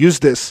 hey, use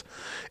this.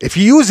 If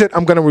you use it,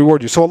 I'm going to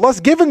reward you. So Allah's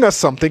giving us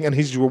something and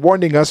he's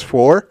rewarding us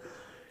for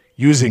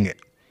using it.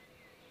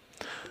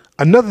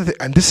 Another thing,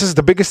 and this is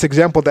the biggest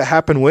example that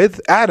happened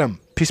with Adam,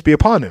 peace be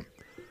upon him.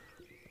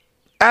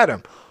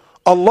 Adam.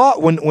 Allah,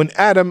 when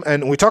Adam,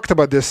 and we talked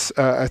about this,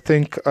 I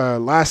think,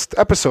 last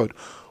episode,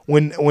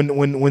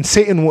 when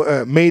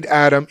Satan made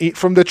Adam eat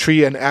from the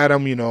tree, and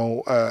Adam,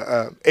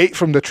 ate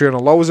from the tree, and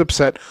Allah was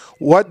upset,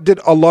 what did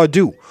Allah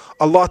do?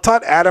 Allah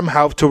taught Adam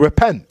how to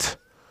repent.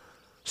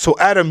 So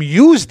Adam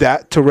used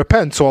that to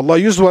repent. So Allah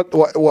used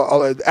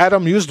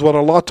Adam used what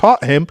Allah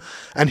taught him,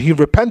 and he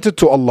repented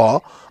to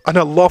Allah, and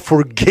Allah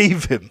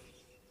forgave him.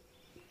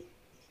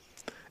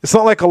 It's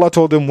not like Allah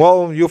told him,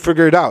 well, you'll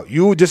figure it out.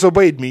 You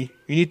disobeyed me.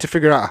 You need to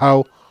figure out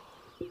how,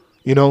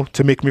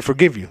 to make me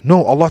forgive you.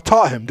 No, Allah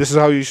taught him. This is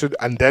how you should.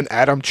 And then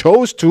Adam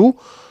chose to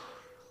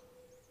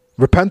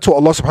repent to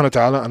Allah subhanahu wa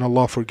ta'ala, and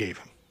Allah forgave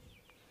him.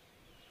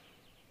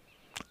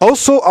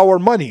 Also, our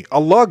money.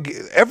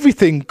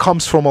 Everything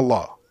comes from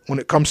Allah when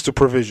it comes to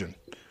provision.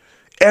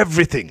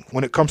 Everything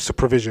when it comes to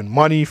provision.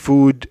 Money,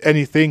 food,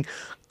 anything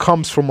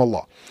comes from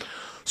Allah.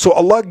 So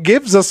Allah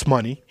gives us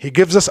money. He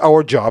gives us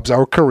our jobs,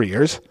 our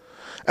careers.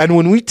 And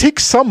when we take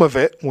some of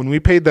it, when we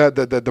pay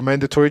the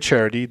mandatory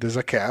charity, the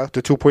zakah,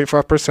 the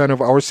 2.5% of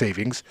our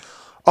savings,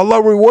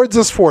 Allah rewards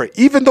us for it,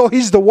 even though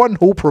He's the one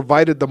who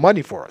provided the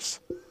money for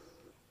us.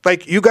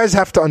 Like, you guys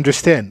have to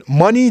understand,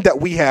 money that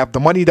we have, the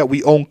money that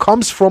we own,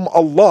 comes from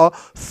Allah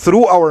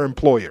through our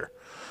employer,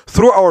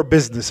 through our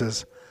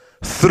businesses,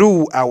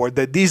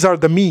 that these are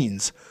the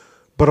means,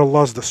 but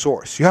Allah is the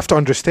source. You have to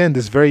understand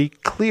this very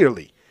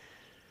clearly.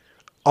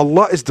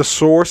 Allah is the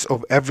source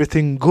of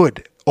everything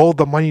good. All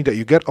the money that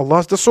you get, Allah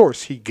is the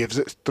source. He gives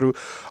it through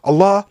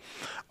Allah.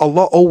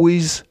 Allah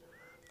always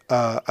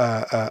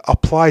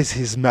applies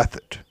His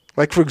method.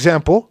 Like for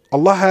example,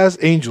 Allah has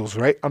angels,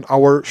 right, on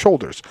our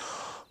shoulders.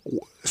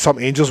 Some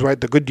angels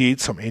write the good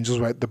deeds, some angels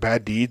write the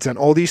bad deeds, and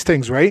all these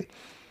things, right?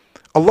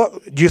 Allah,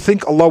 do you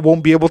think Allah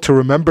won't be able to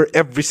remember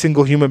every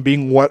single human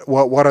being what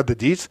are the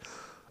deeds?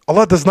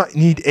 Allah does not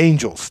need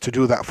angels to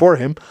do that for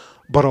Him,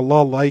 but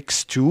Allah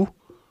likes to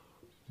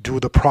do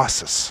the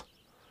process.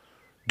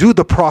 Do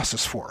the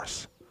process for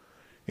us.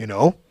 You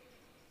know?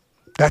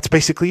 That's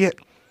basically it.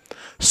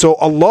 So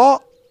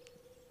Allah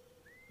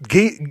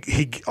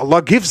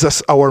gives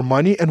us our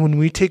money, and when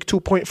we take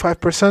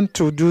 2.5%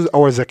 to do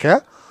our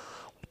zakah,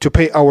 to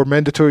pay our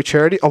mandatory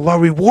charity, Allah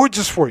rewards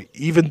us for it,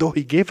 even though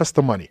He gave us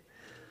the money.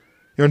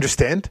 You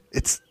understand?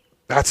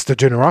 That's the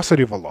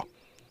generosity of Allah.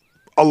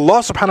 Allah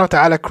subhanahu wa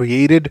ta'ala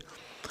created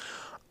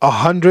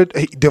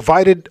He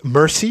divided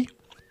mercy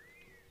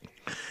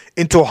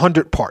into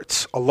 100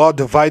 parts. Allah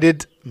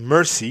divided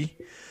mercy,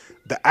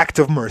 the act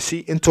of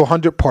mercy, into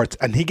 100 parts,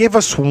 and He gave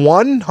us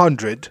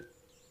 100.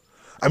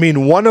 I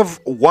mean, one of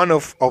the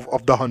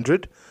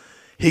 100.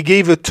 He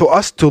gave it to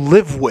us to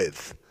live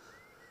with,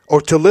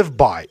 or to live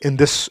by in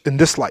this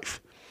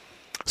life.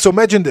 So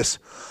imagine this: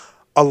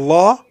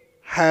 Allah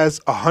has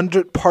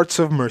 100 parts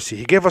of mercy.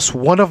 He gave us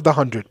one of the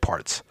 100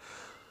 parts,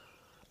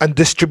 and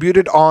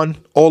distributed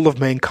on all of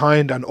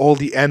mankind and all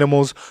the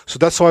animals. So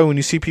that's why when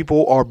you see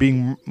people are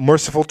being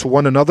merciful to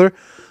one another,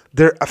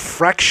 they're a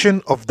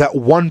fraction of that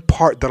one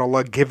part that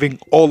Allah giving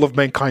all of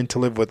mankind to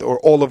live with, or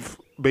all of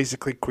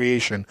basically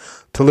creation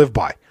to live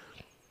by.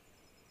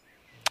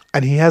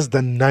 And He has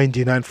the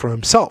 99 for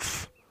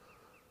Himself,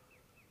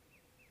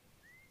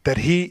 that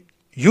He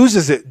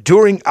uses it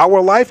during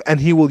our life, and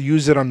He will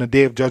use it on the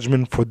Day of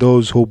Judgment for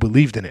those who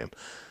believed in Him.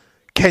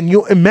 Can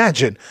you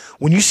imagine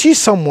when you see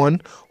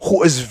someone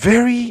who is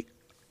very,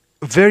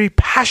 very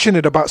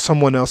passionate about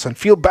someone else and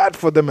feel bad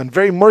for them and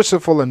very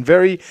merciful and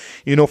very,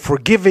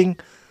 forgiving?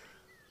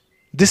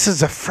 This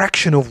is a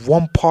fraction of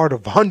one part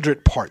of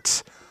 100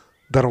 parts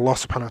that Allah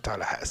subhanahu wa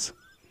ta'ala has.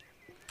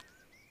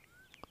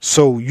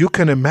 So you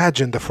can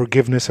imagine the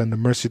forgiveness and the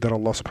mercy that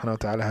Allah subhanahu wa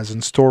ta'ala has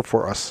in store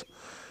for us.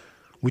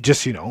 We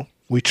just,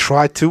 we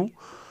try to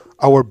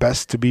our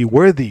best to be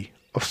worthy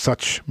of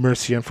such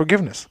mercy and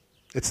forgiveness.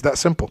 It's that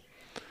simple.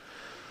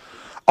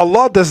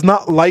 Allah does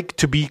not like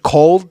to be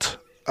called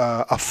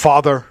a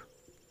father,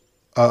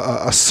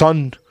 a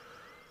son.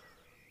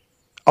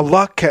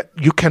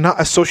 You cannot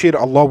associate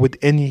Allah with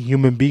any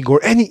human being or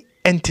any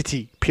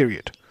entity,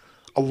 period.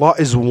 Allah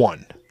is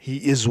one. He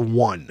is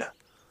one.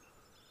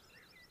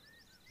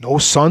 No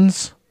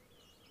sons,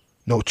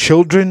 no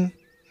children,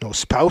 no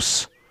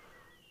spouse,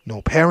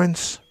 no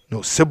parents,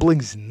 no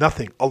siblings,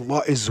 nothing.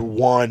 Allah is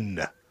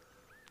one.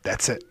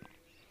 That's it.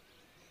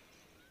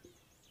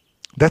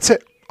 That's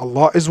it.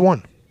 Allah is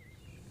one.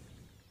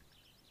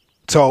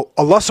 So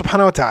Allah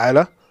subhanahu wa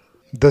ta'ala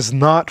does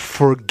not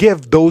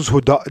forgive those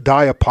who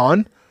die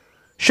upon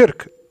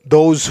shirk,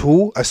 those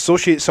who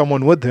associate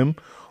someone with Him,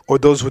 or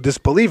those who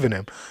disbelieve in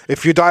Him.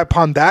 If you die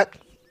upon that,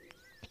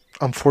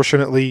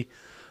 unfortunately,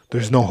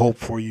 there's no hope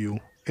for you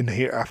in the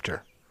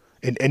hereafter,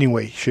 in any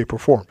way, shape, or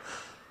form.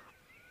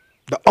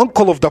 The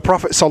uncle of the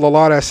Prophet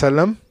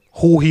ﷺ,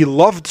 who he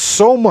loved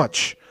so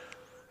much,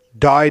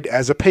 died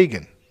as a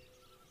pagan.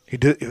 He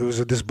was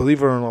a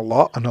disbeliever in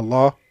Allah, and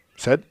Allah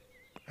said,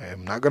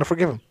 I'm not going to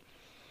forgive him.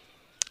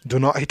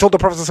 He told the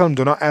Prophet ﷺ,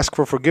 do not ask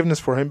for forgiveness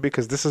for him,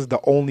 because this is the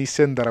only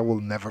sin that I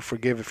will never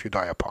forgive if you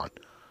die upon.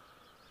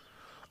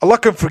 Allah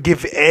can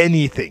forgive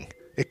anything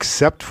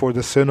except for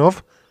the sin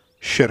of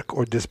shirk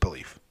or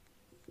disbelief.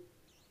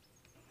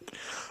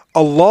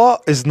 Allah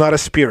is not a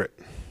spirit.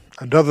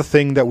 Another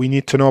thing that we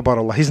need to know about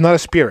Allah, He's not a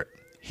spirit.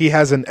 He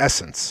has an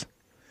essence.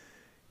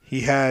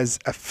 He has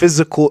a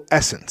physical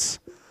essence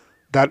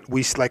that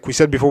like we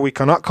said before, we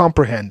cannot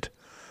comprehend,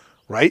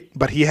 right?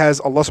 But Allah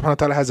subhanahu wa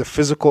ta'ala has a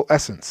physical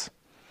essence.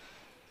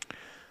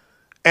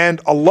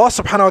 And Allah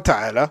subhanahu wa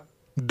ta'ala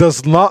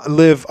does not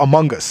live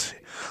among us.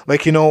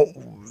 Like,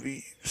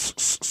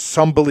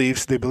 some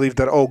beliefs, they believe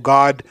that, oh,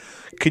 God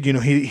could,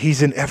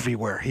 He's in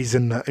everywhere. He's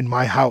in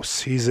my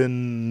house. He's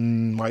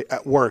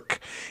at work.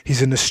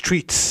 He's in the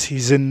streets.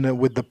 He's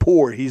with the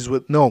poor.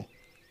 No.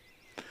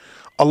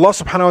 Allah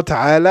subhanahu wa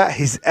ta'ala,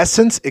 His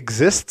essence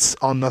exists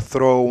on the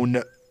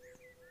throne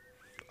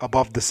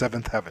above the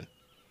seventh heaven.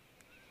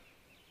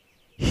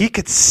 He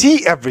could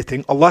see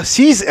everything. Allah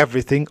sees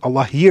everything.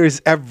 Allah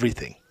hears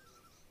everything.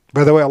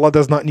 By the way, Allah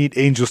does not need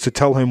angels to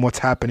tell Him what's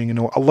happening.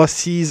 Allah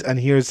sees and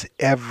hears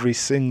every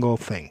single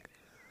thing.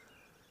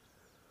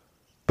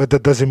 But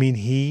that doesn't mean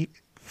He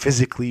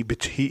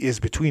is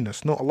between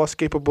us. No, Allah is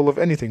capable of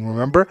anything.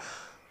 Remember?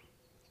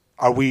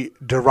 Are we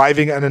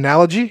deriving an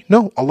analogy?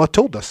 No, Allah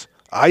told us.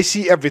 I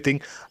see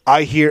everything.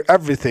 I hear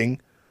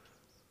everything.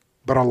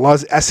 But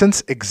Allah's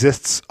essence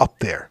exists up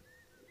there,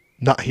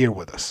 not here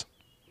with us.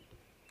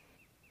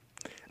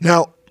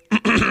 Now,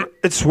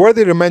 it's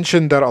worthy to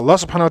mention that Allah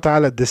subhanahu wa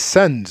ta'ala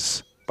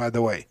descends, by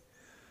the way,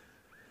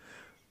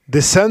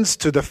 descends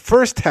to the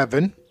first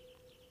heaven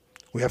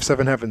We have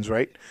 7 heavens,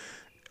 right?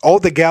 All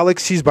the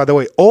galaxies, by the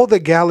way, all the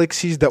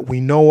galaxies that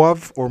we know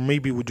of, or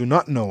maybe we do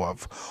not know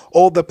of,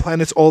 all the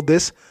planets, all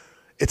this,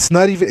 it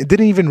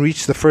didn't even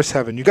reach the first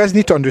heaven. You guys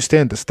need to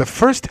understand this. The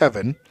first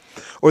heaven,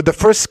 or the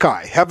first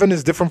sky, heaven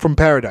is different from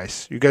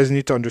paradise. You guys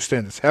need to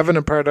understand this. Heaven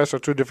and paradise are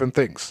two different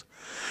things.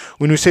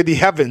 When we say the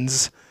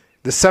heavens,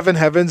 the 7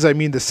 heavens, I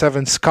mean the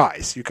 7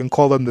 skies. You can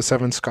call them the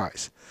 7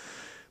 skies.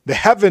 The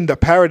heaven, the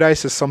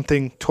paradise, is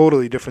something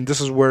totally different. This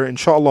is where,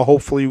 inshallah,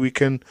 hopefully we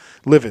can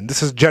live in.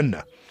 This is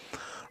Jannah.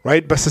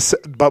 Right, but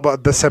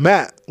the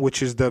sama,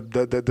 which is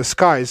the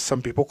skies,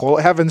 some people call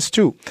it heavens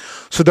too.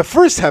 So the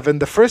first heaven,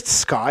 the first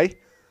sky,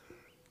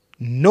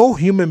 no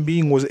human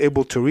being was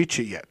able to reach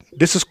it yet.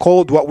 This is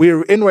called, what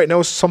we're in right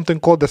now is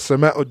something called the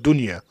sama'ud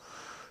dunya,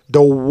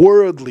 the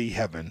worldly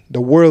heaven,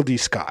 the worldly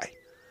sky.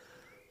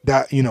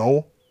 That,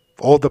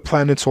 all the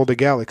planets, all the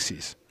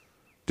galaxies.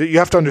 You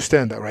have to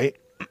understand that, right?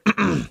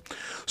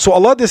 So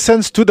Allah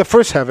descends to the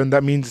first heaven.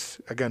 That means,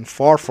 again,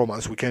 far from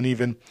us. We can't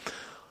even...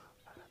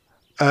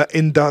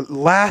 in the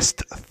last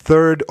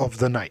third of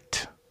the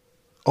night,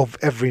 of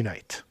every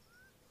night.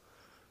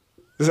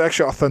 This is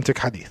actually authentic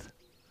hadith.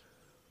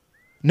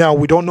 Now,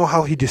 we don't know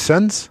how he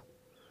descends,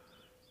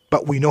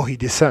 but we know he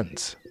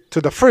descends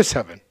to the first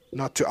heaven,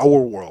 not to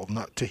our world,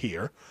 not to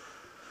here.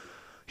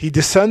 He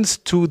descends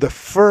to the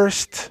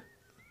first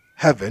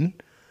heaven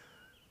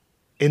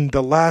in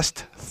the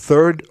last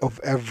third of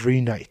every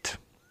night.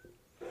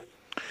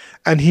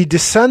 And he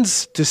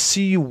descends to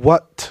see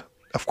what,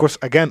 of course,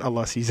 again,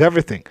 Allah sees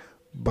everything.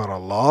 But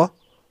Allah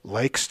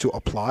likes to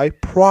apply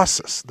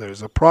process.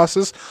 There's a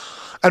process.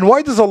 And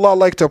why does Allah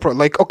like to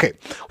apply? Okay,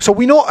 so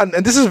we know, and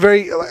this is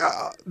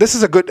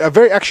a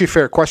very actually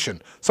fair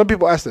question. Some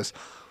people ask this.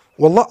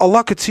 Well,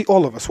 Allah could see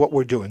all of us, what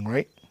we're doing,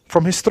 right?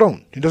 From His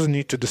throne. He doesn't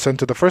need to descend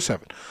to the first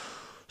heaven.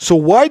 So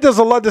why does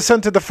Allah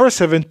descend to the first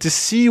heaven? To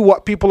see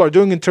what people are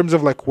doing in terms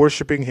of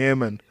worshipping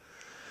Him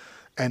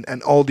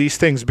and all these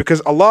things.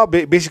 Because Allah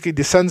basically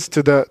descends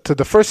to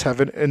the first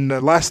heaven in the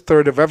last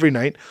third of every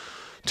night,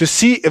 to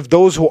see if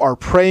those who are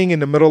praying in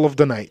the middle of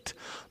the night,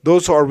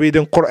 those who are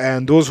reading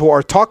Quran, those who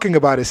are talking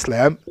about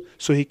Islam,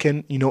 so He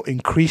can,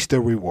 increase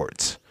their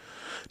rewards.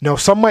 Now,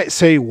 some might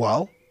say,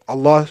 well,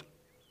 Allah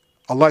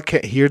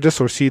can't hear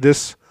this or see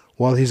this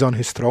while He's on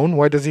His throne.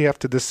 Why does He have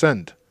to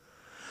descend?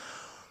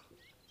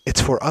 It's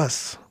for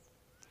us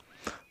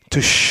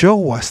to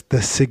show us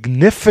the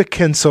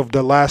significance of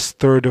the last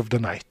third of the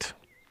night.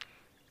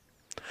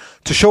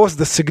 To show us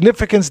the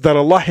significance that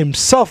Allah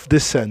Himself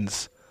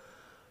descends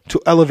to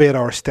elevate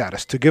our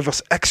status, to give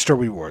us extra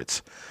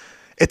rewards.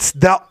 It's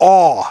that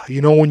awe,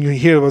 when you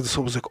hear about this,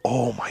 it was like,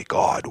 oh my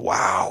God,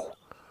 wow.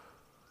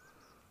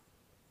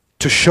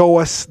 To show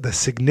us the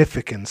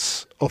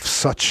significance of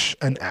such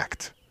an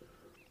act.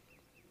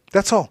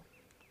 That's all.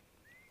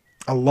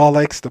 Allah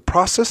likes the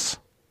process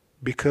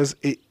because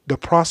the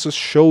process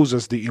shows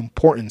us the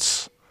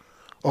importance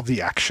of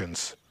the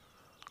actions.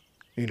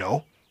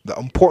 The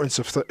importance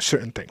of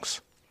certain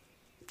things.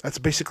 That's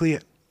basically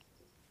it.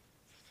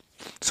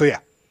 So yeah.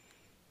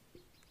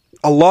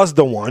 Allah's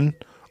the one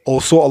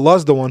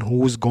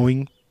who is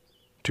going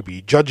to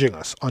be judging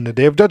us on the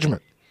Day of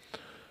Judgment.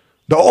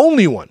 The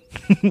only one.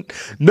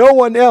 No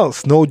one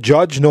else. No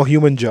judge, no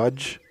human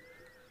judge.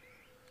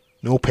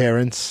 No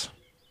parents,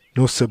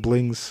 no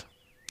siblings,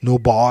 no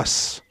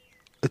boss.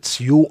 It's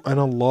you and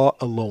Allah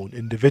alone,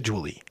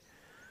 individually.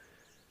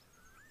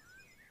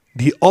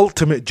 The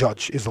ultimate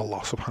judge is Allah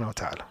subhanahu wa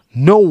ta'ala.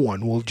 No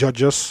one will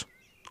judge us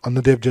on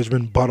the Day of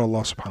Judgment but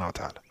Allah subhanahu wa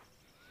ta'ala.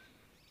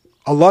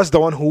 Allah is the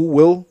one who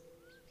will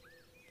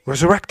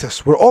resurrect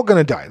us. We're all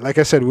going to die. Like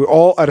I said, we're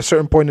all at a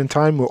certain point in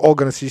time, we're all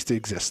going to cease to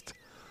exist.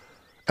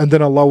 And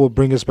then Allah will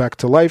bring us back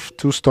to life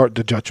to start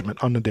the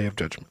judgment on the Day of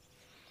Judgment.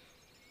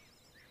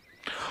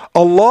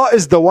 Allah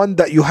is the one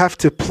that you have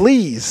to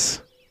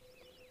please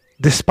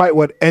despite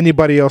what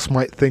anybody else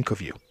might think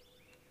of you.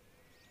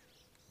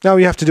 Now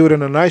you have to do it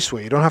in a nice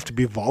way. You don't have to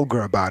be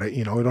vulgar about it.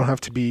 You don't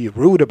have to be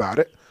rude about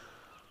it.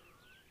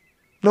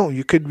 No,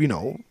 you could,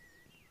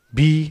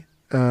 be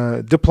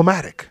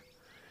diplomatic.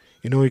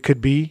 You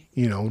could be,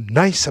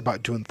 nice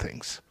about doing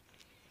things.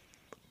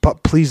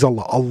 But please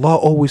Allah. Allah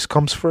always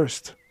comes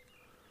first.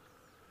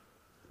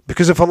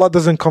 Because if Allah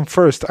doesn't come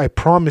first, I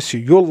promise you,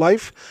 your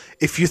life,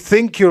 if you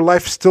think your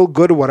life's still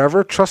good or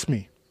whatever, trust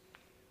me,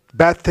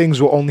 bad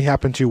things will only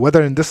happen to you,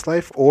 whether in this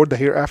life or the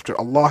hereafter.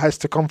 Allah has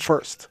to come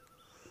first.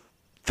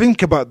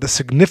 Think about the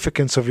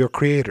significance of your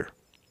Creator.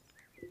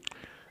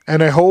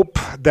 And I hope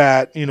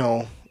that,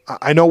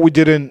 I know we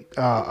didn't,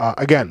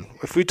 again,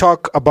 if we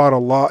talk about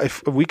Allah,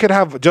 if we could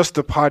have just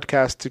a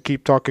podcast to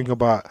keep talking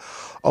about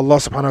Allah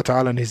subhanahu wa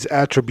ta'ala and His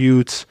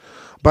attributes,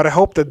 but I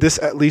hope that this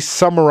at least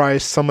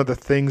summarized some of the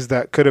things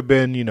that could have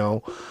been,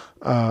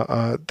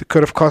 that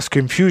could have caused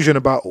confusion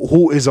about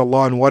who is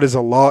Allah and what is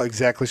Allah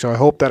exactly. So I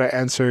hope that I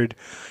answered,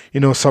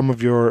 some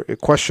of your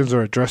questions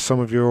or addressed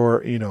some of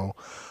your,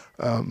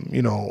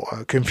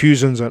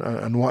 confusions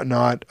and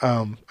whatnot.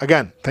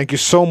 Again, thank you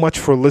so much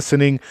for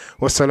listening.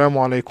 Wassalamu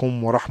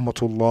alaikum wa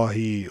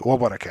rahmatullahi wa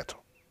barakatuh.